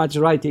like so much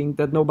writing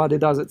that nobody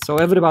does it. So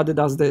everybody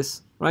does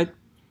this, right?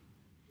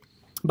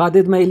 But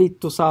it may lead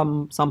to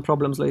some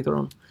problems later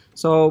on.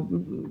 So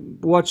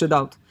watch it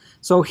out.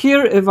 So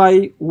here, if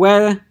I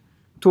were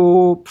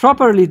to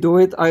properly do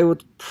it, I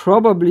would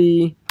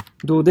probably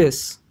do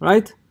this,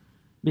 right?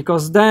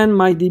 Because then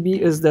my DB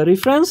is the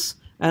reference,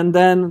 and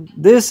then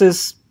this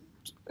is,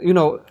 you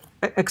know,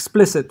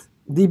 explicit.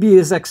 DB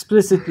is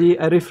explicitly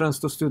a reference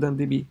to student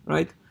DB,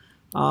 right?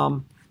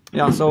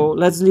 Yeah, so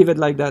let's leave it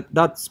like that.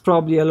 That's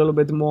probably a little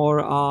bit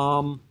more,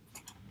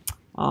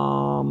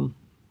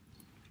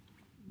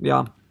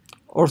 yeah,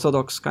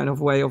 orthodox kind of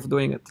way of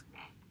doing it.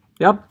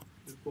 Yep.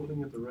 You're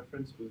calling it a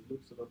reference, but it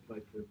looks a lot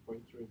like a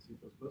pointer in C++.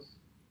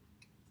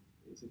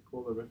 Is it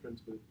called a reference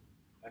but it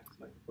acts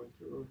like a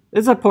pointer? Or?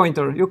 It's a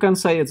pointer. You can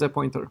say it's a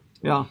pointer.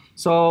 Yeah.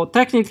 So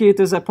technically it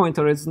is a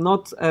pointer. It's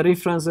not a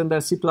reference in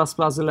the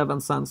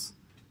C++11 sense.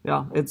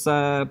 Yeah, it's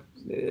a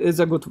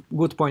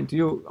good point.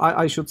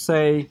 I should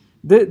say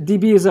the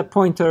DB is a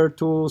pointer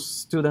to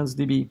students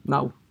DB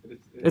now.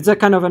 It's a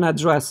kind of an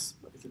address.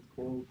 Is it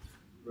called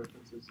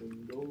references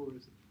in Go, or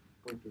is it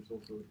pointers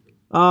also?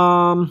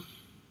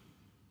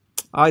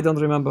 I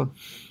don't remember.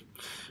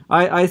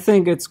 I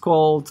think it's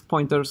called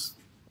pointers,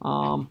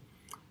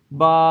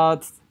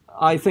 but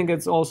I think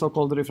it's also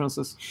called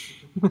references.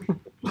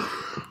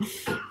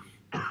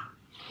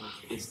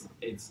 It's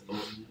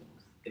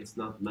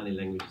not many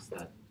languages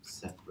that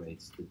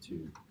separates the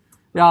two.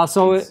 Yeah,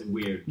 so it's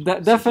weird.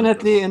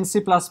 Definitely in C++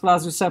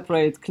 you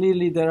separate.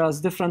 Clearly there are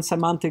different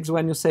semantics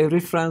when you say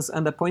reference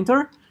and a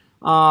pointer.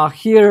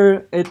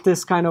 Here it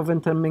is kind of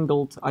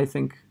intermingled, I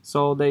think.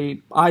 So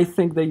I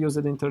think they use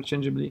it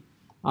interchangeably,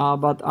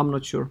 but I'm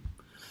not sure.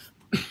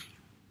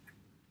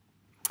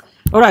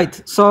 All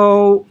right,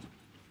 so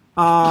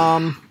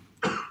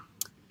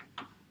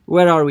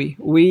where are we?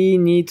 We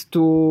need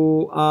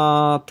to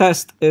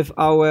test if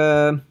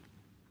our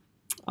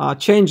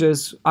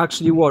changes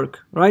actually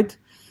work, right?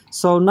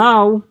 So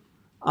now,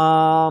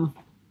 to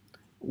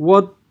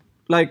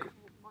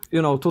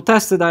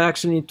test it, I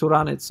actually need to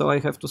run it. So I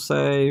have to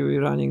say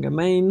we're running a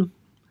main.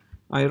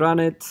 I run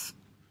it,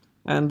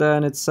 and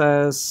then it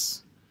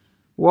says,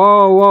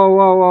 whoa,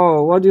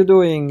 what are you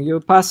doing?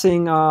 You're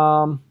passing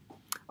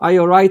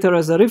IO writer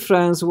as a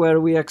reference where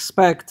we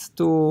expect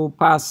to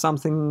pass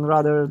something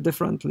rather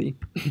differently.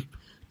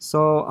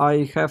 So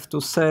I have to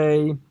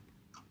say,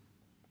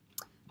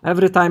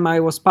 every time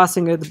I was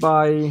passing it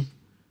by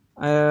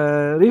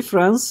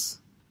reference,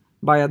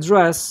 by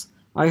address,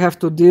 I have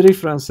to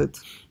dereference it,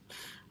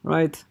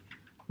 right?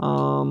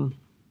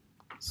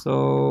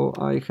 So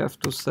I have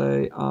to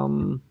say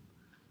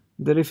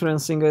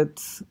dereferencing it,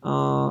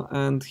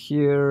 and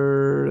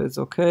here it's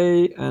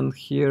okay, and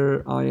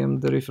here I am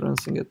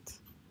dereferencing it,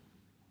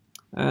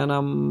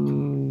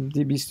 and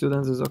DB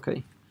students is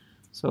okay.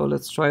 So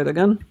let's try it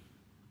again.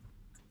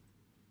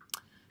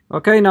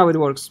 Okay, now it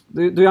works.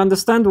 Do you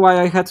understand why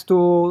I had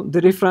to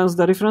dereference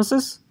the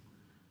references?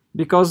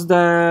 Because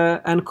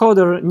the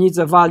encoder needs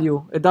a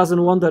value. It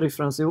doesn't want the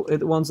reference,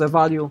 it wants a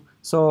value.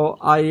 So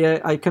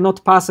I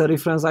cannot pass a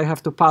reference, I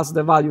have to pass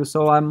the value.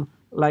 So I'm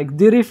like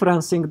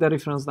dereferencing the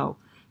reference now.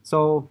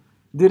 So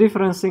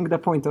dereferencing the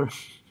pointer,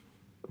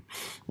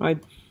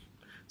 right?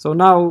 So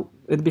now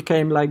it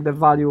became like the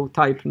value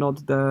type,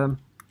 not the...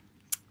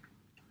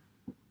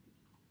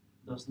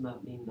 Doesn't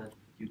that mean that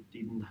you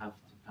didn't have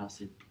to pass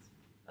it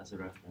as a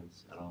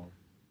reference at all?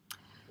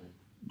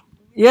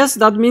 Yes,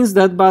 that means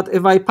that, but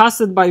if I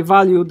pass it by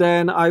value,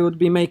 then I would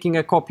be making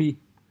a copy.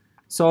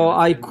 So Yeah,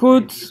 I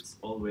could... It's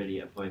already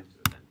a pointer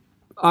then.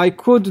 I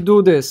could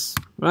do this,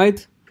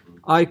 right?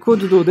 I could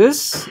do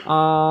this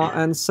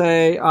and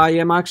say I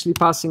am actually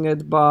passing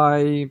it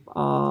by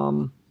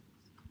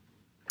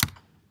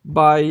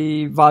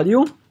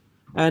value.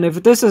 And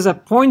if this is a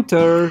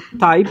pointer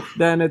type,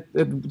 then it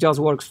just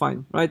works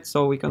fine, right?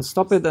 So we can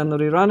stop it and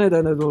rerun it,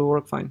 and it will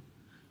work fine.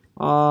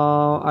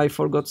 I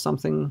forgot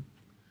something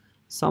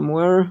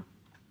somewhere.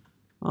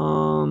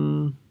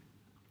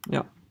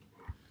 Yeah,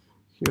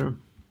 here.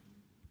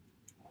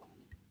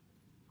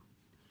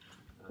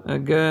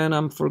 Again,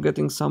 I'm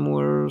forgetting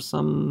somewhere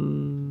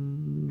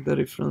the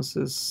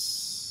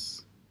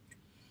references.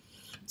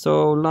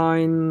 So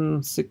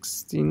line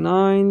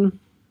 69.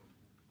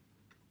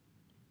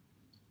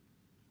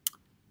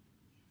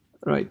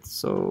 Right,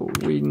 so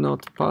we're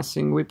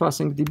passing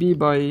db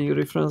by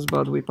reference,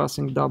 but we're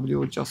passing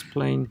w just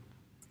plain.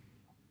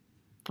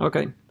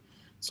 Okay,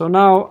 so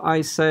now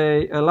I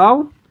say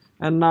allow,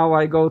 and now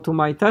I go to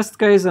my test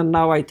case, and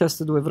now I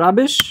tested with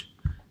rubbish,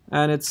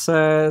 and it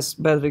says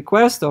bad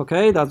request.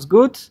 Okay, that's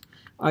good.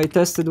 I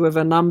tested with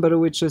a number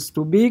which is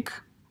too big,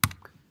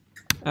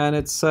 and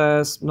it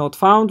says not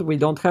found. We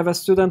don't have a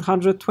student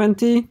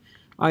 120.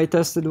 I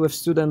tested with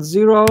student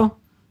 0.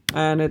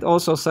 And it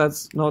also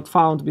says not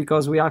found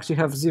because we actually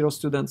have 0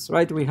 students,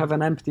 right? We have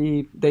an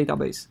empty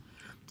database.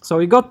 So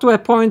we got to a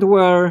point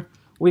where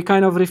we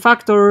kind of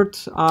refactored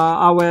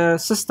our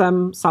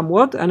system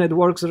somewhat, and it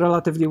works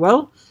relatively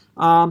well.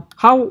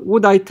 How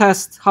would I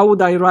test? How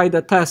would I write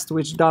a test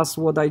which does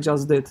what I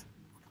just did?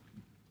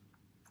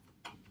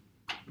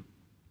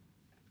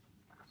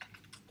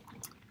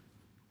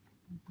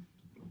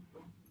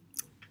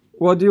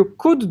 What you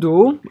could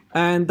do,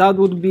 and that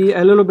would be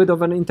a little bit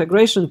of an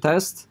integration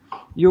test,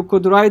 you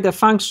could write a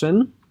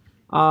function,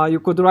 you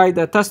could write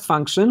a test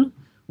function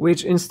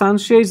which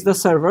instantiates the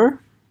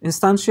server,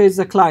 instantiates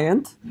the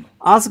client,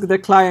 asks the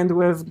client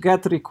with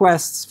get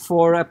requests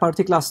for a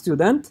particular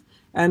student,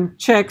 and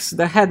checks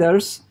the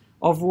headers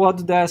of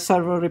what the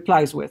server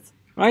replies with,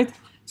 right?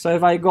 So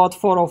if I got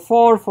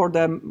 404 for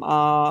the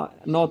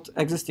not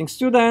existing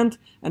student,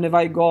 and if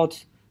I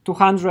got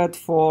 200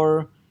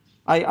 for,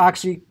 I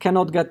actually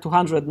cannot get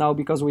 200 now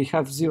because we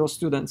have 0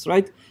 students,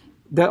 right?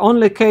 The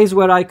only case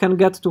where I can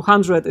get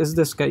 200 is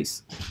this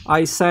case.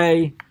 I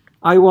say,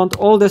 I want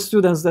all the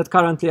students that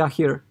currently are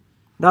here.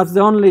 That's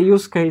the only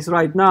use case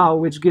right now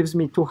which gives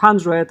me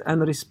 200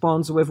 and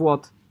responds with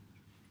what?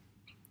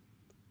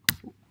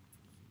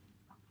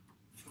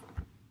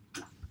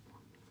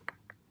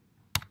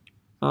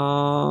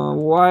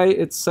 Why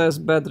it says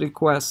bad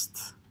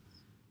request?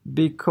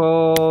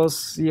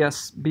 Because,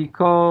 yes,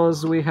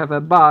 because we have a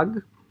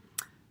bug.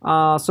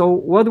 So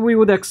what we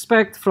would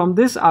expect from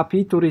this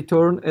API to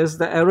return is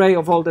the array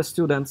of all the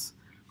students,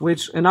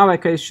 which in our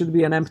case should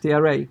be an empty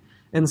array.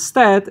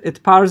 Instead,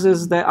 it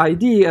parses the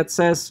ID. It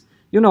says,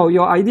 you know,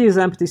 your ID is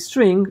empty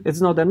string.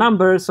 It's not a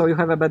number, so you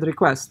have a bad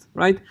request,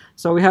 right?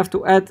 So we have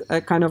to add a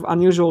kind of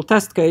unusual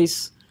test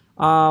case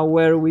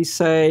where we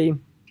say,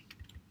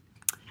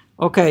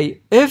 okay,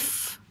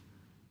 if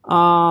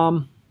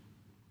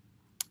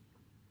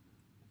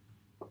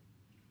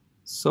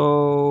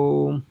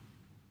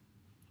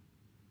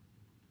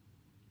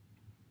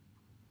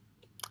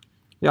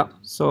yeah,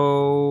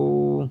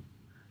 so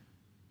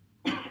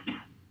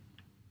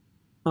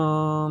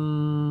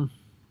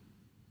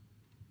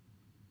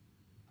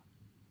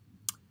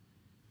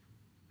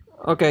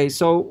okay,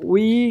 so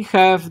we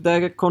have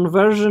the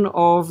conversion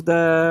of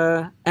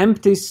the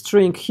empty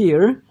string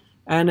here,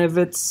 and if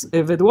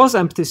it was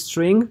empty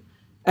string,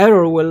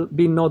 error will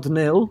be not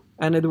nil,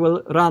 and it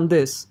will run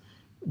this.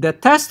 The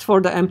test for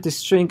the empty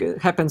string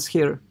happens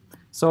here.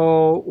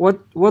 So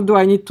what do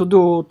I need to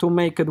do to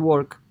make it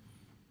work?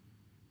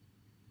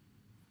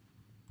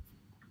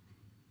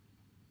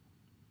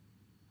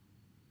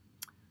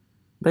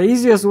 The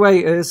easiest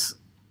way is,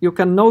 you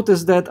can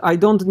notice that I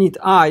don't need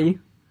I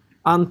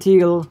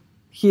until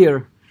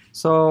here.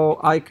 So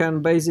I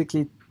can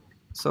basically,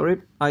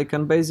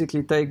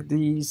 take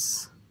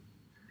these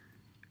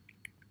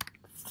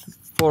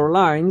 4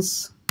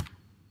 lines,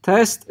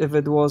 test if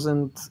it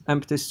wasn't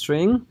empty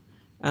string,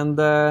 and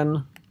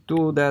then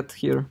do that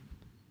here.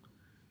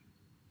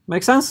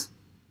 Make sense?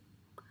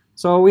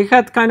 So we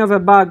had kind of a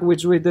bug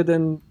which we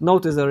didn't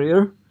notice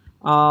earlier,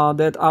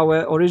 that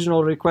our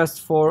original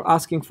request for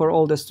asking for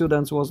all the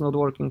students was not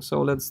working.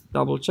 So let's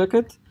double check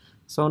it.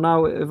 So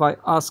now if I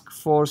ask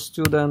for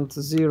student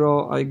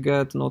 0, I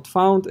get not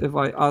found. If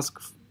I ask,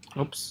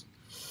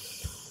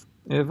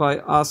 if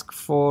I ask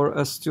for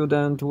a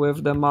student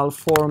with the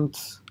malformed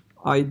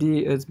ID,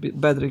 it's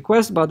bad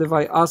request. But if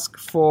I ask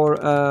for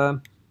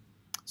a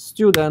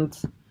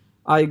student,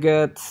 I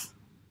get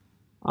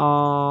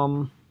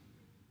I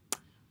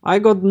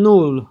got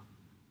null.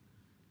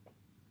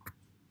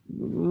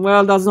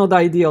 Well, that's not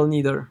ideal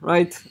neither,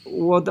 right?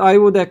 What I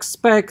would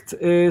expect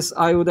is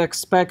I would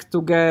expect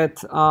to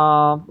get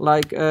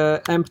like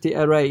an empty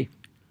array,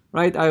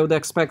 right? I would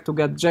expect to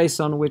get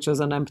JSON, which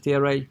is an empty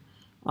array.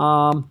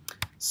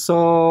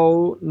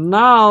 So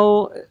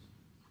now,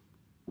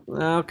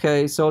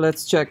 okay, so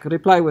let's check.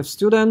 Reply with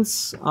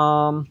students.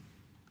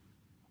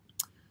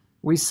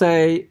 We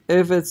say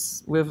if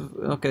it's with,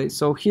 okay,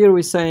 so here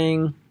we're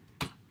saying,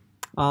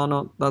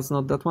 no, that's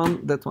not that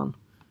one, that one.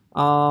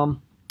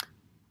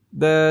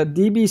 The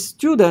DB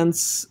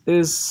students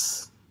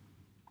is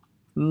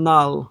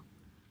null.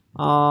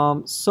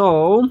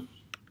 So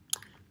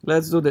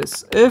let's do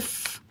this.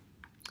 If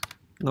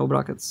no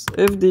brackets.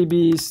 If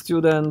DB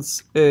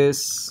students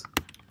is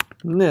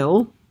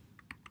nil,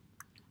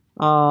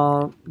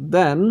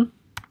 then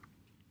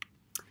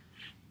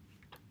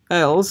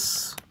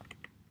else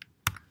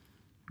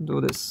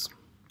do this.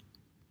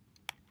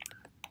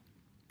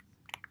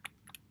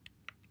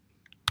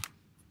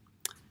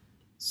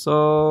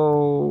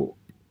 So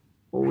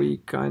we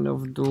kind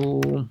of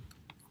do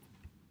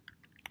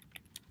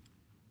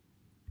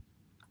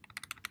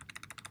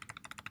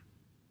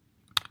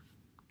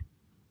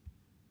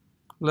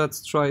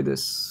let's try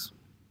this.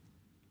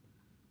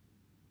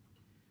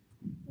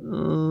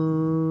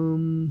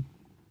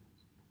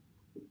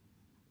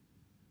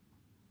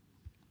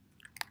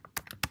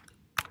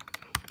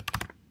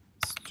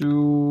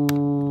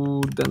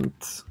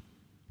 Student.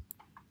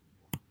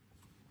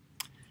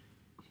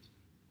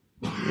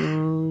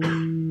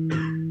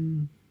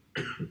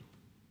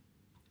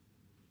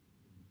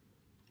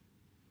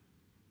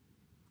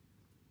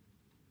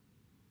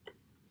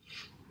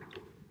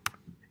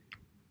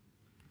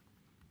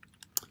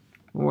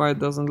 Why it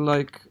doesn't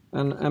like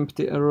an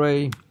empty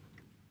array?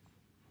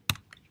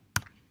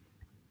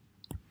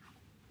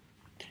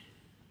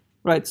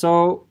 Right,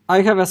 so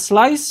I have a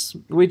slice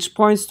which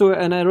points to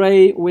an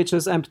array which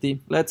is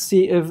empty. Let's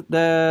see if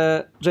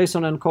the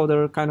JSON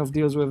encoder kind of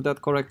deals with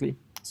that correctly.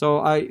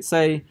 So I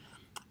say,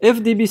 if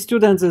DB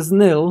students is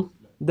nil,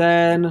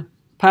 then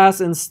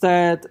pass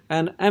instead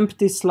an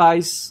empty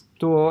slice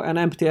to an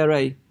empty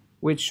array,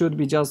 which should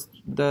be just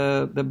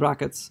the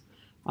brackets.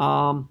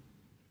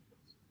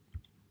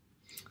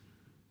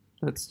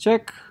 Let's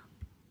check.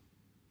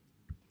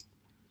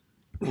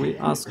 We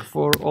ask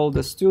for all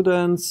the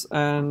students,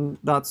 and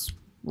that's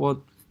what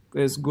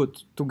is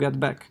good to get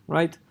back,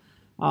 right?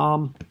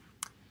 All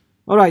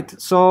right,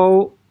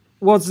 so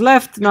what's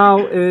left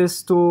now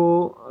is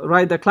to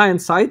write the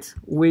client side,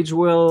 which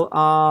will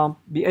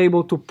be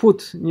able to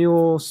put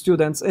new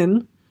students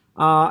in.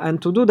 And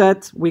to do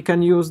that, we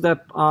can use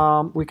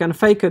we can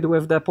fake it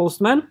with the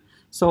postman.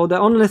 So the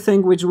only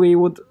thing which we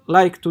would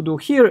like to do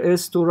here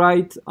is to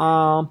write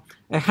a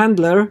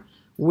handler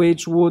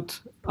which would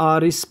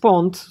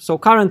respond. So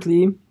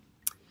currently,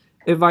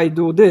 if I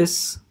do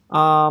this,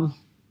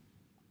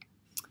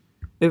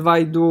 if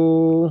I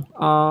do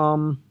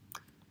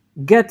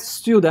get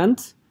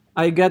student,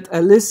 I get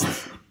a list,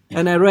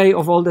 an array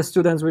of all the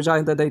students which are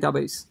in the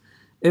database.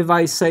 If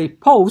I say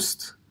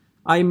post,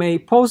 I may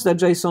post a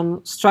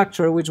JSON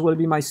structure which will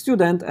be my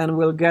student and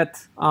will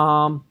get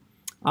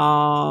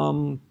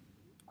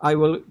I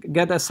will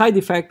get a side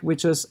effect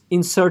which is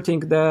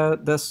inserting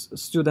the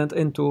student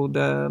into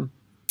the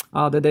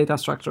data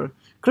structure.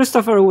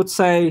 Christopher would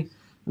say,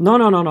 no,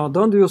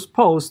 don't use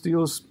post,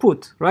 use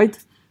put,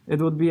 right?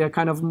 It would be a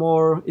kind of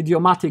more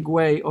idiomatic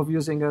way of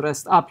using a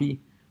REST API.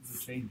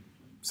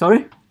 Sorry?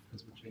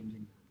 Because we're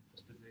changing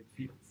specific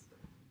fields.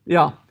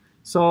 Yeah.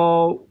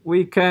 So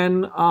we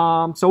can,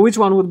 so which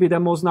one would be the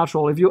most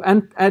natural? If you're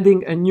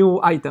adding a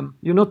new item,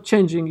 you're not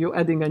changing, you're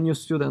adding a new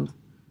student.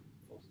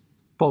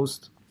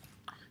 Post.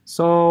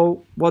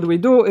 So what we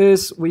do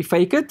is we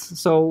fake it.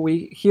 So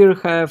we here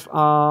have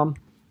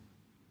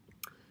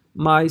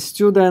my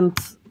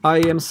student, I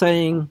am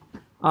saying,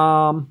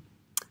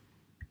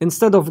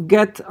 instead of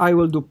get, I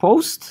will do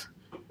post,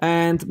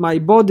 and my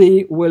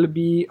body will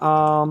be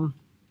row.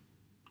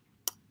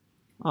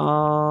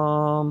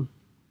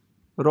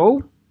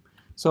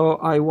 So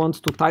I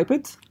want to type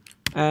it,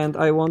 and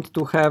I want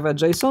to have a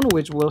JSON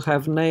which will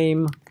have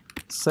name,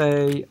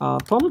 say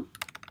Tom,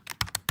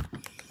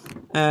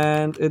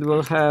 and it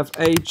will have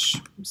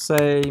age,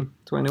 say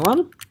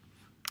 21.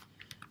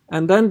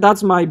 And then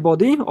that's my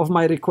body of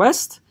my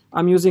request.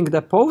 I'm using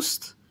the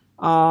post.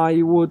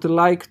 I would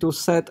like to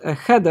set a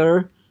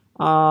header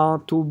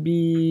to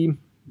be,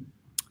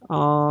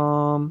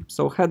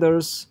 so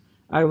headers,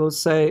 I will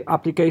say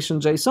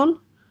application JSON.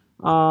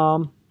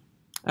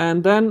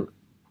 And then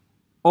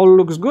all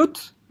looks good,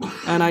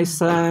 and I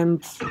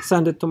send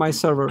it to my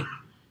server.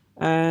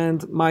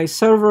 And my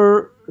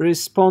server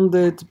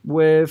responded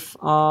with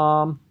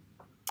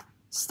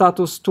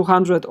status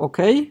 200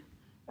 OK,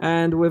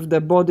 and with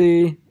the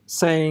body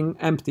saying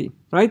empty,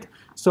 right?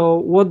 So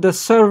what the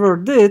server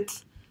did,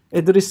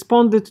 it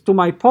responded to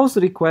my post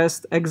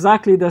request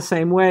exactly the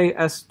same way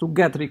as to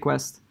get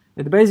request.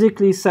 It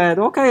basically said,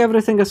 okay,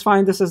 everything is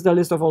fine, this is the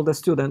list of all the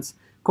students,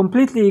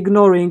 completely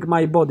ignoring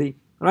my body,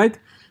 right?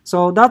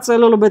 So that's a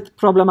little bit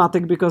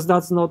problematic because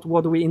that's not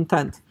what we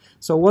intend.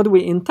 So what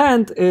we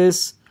intend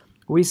is,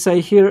 we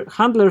say here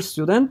handler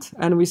student,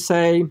 and we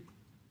say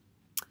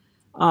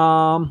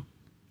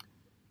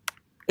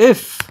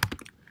if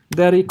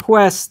the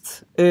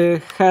request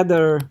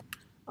header,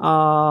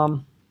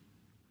 no,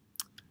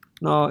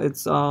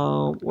 it's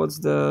what's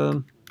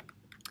the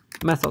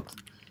method?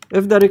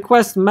 If the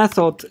request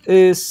method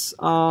is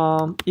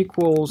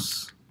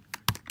equals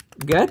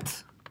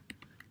get,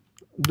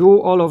 do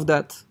all of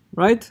that,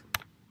 right?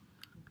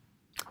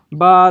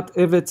 But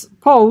if it's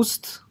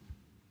post,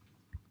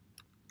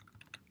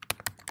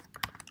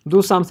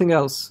 do something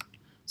else.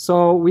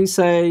 So we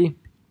say,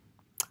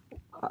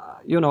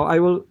 I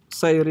will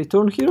say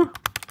return here.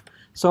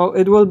 So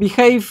it will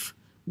behave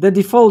the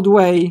default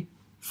way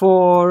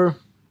for,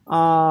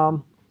 I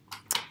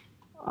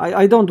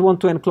don't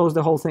want to enclose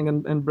the whole thing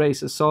in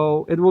braces.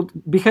 So it will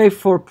behave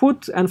for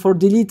put and for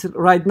delete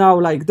right now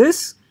like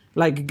this,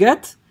 like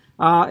get.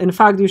 In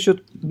fact, you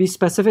should be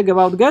specific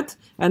about get.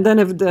 And then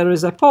if there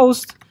is a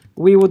post,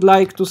 we would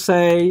like to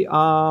say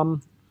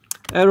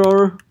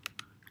error,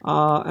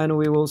 and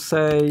we will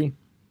say,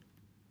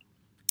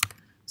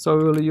 so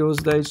we will use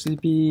the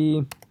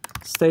HTTP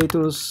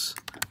status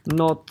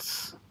not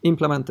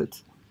implemented.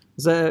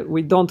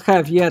 We don't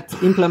have yet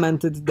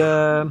implemented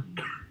the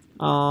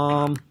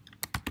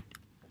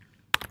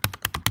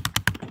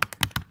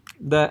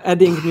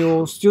adding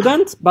new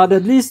student, but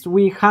at least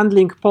we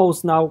handling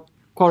post now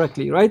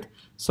correctly, right?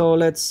 So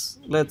let's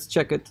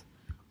check it.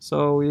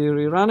 So we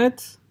rerun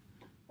it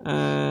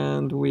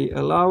and we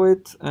allow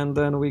it, and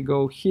then we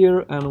go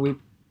here and we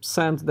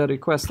send the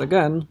request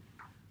again.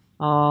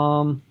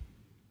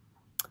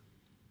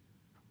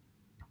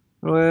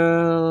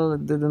 Well,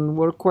 it didn't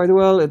work quite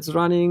well. It's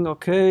running,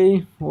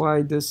 okay.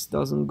 Why this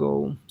doesn't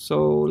go?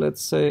 So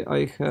let's say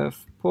I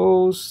have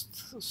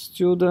post,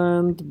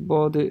 student,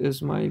 body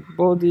is my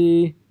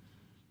body,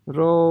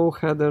 row,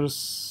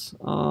 headers,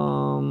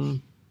 the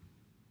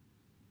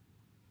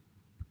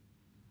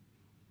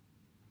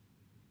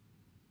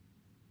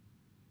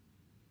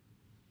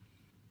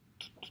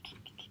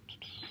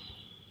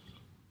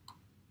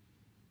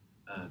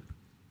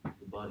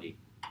body.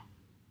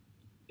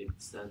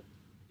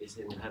 It's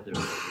in header,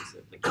 it's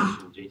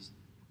application JSON.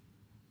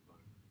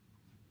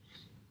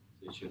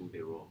 So it shouldn't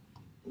be raw.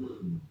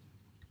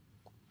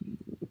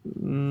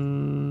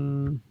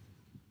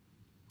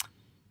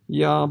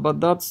 Yeah, but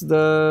that's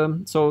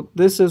the, so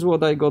this is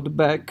what I got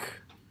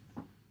back.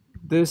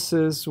 This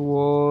is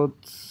what,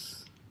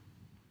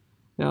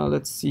 yeah,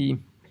 let's see.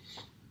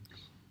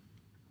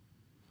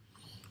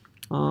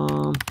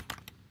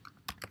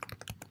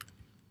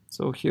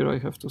 So here I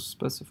have to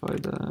specify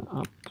the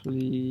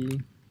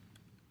apply.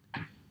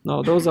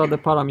 No, those are the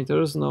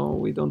parameters. No,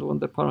 we don't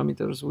want the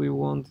parameters. We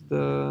want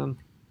the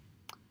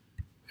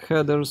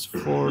headers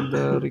for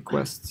the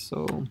request.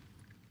 So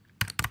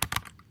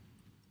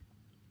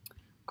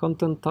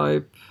content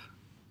type,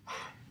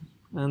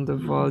 and the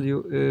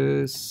value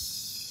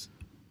is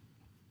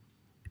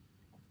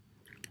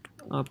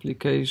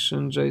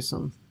application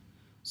JSON.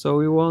 So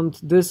we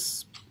want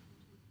this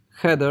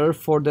header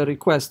for the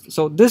request.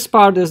 So this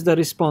part is the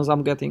response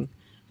I'm getting.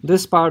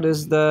 This part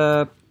is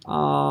the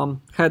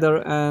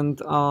header, and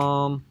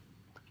so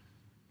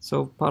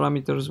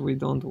parameters, we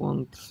don't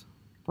want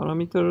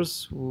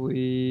parameters.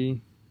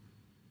 We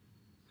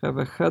have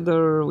a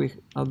header, we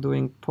are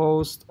doing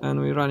post, and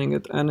we're running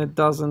it, and it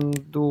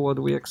doesn't do what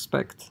we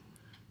expect.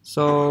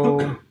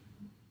 So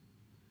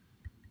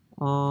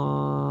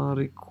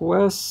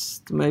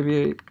request,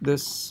 maybe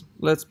this,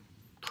 let's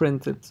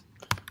print it.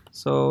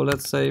 So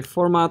let's say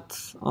format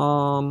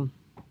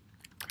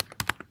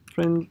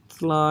print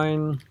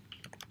line,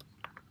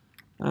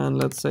 and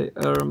let's say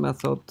error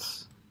method.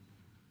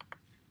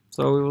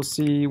 So we will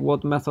see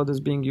what method is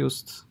being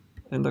used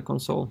in the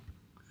console.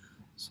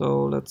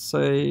 So let's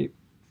say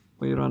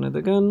we run it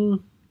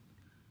again.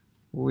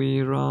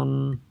 We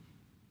run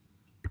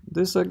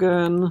this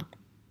again,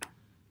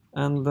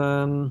 and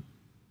then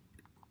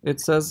it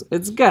says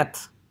it's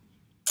get.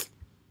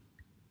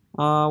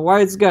 Why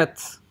it's get?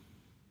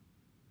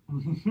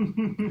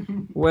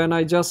 When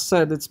I just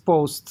said it's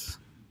post.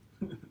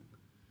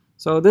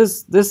 So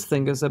this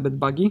thing is a bit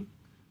buggy,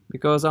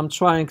 because I'm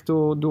trying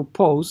to do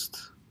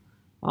post.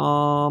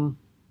 But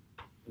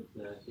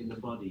in the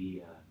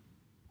body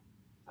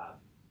tab.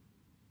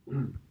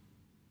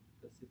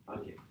 Does it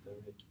Okay.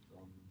 direct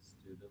on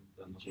student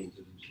and Change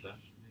student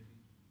slash maybe?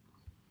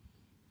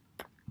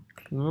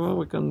 Well,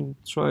 we can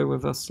try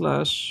with a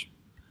slash,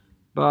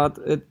 but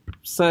it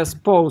says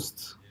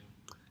post.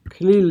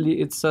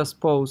 Clearly it says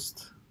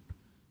post.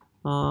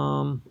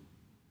 Oh,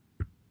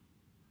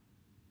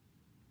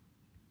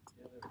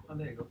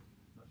 there you go.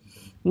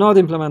 Not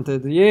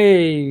implemented.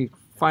 Yay!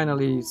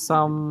 Finally,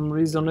 some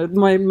reason.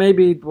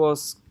 Maybe it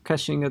was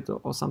caching it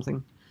or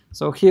something.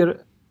 So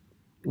here,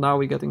 now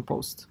we're getting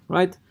post,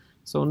 right?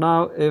 So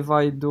now if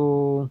I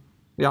do,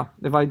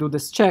 if I do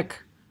this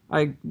check,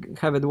 I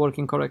have it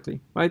working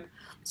correctly, right?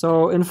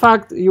 So in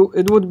fact,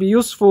 it would be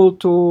useful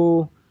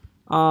to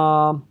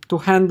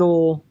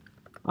handle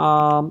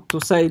to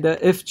say the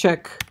if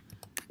check,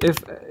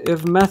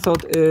 if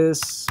method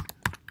is,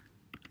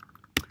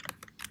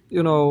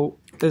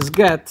 is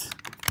get.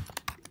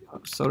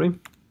 Sorry,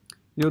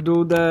 you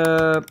do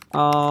the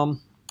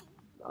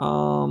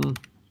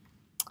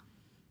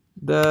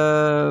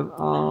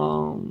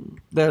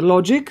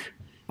logic,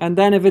 and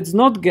then if it's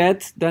not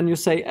get, then you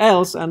say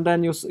else, and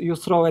then you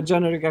throw a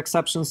generic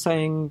exception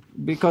saying,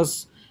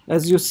 because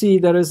as you see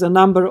there is a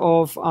number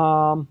of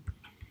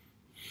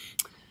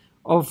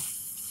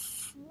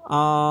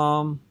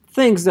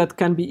things that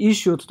can be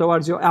issued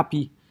towards your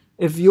API.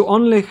 If you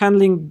only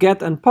handling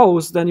get and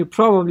post, then you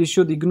probably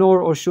should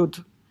ignore or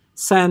should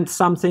send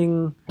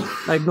something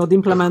like not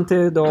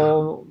implemented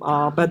or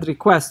bad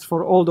request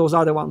for all those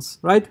other ones,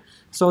 right?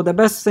 So the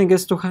best thing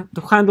is to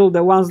handle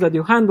the ones that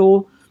you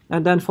handle,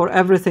 and then for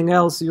everything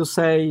else you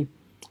say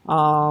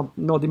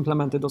not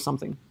implemented or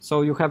something.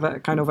 So you have a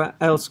kind of an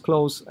else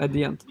clause at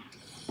the end.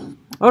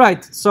 All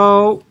right,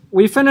 so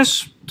we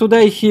finish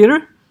today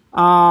here.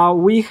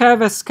 We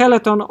have a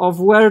skeleton of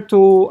where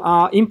to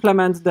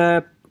implement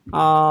the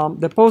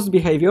post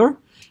behavior,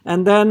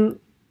 and then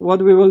what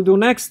we will do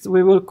next,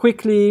 we will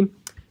quickly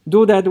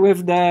do that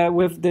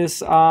with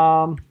this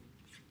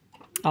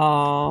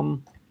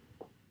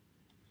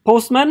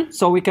Postman,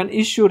 so we can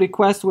issue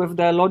requests with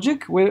the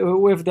logic,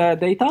 with the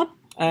data,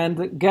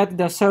 and get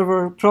the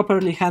server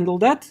properly handle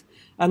that,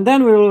 and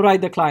then we will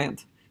write the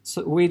client,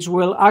 so, which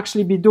will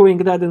actually be doing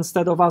that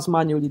instead of us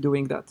manually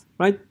doing that,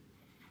 right?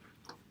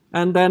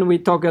 And then we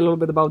talk a little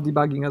bit about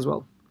debugging as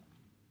well.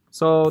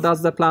 So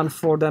that's the plan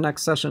for the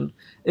next session.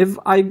 If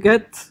I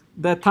get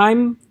the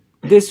time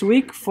this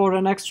week for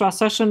an extra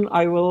session,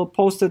 I will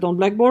post it on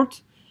Blackboard.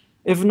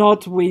 If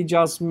not, we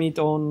just meet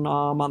on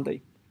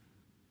Monday.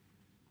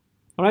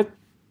 All right?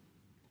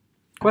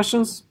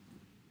 Questions?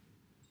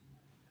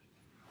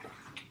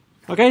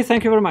 Okay,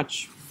 thank you very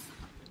much.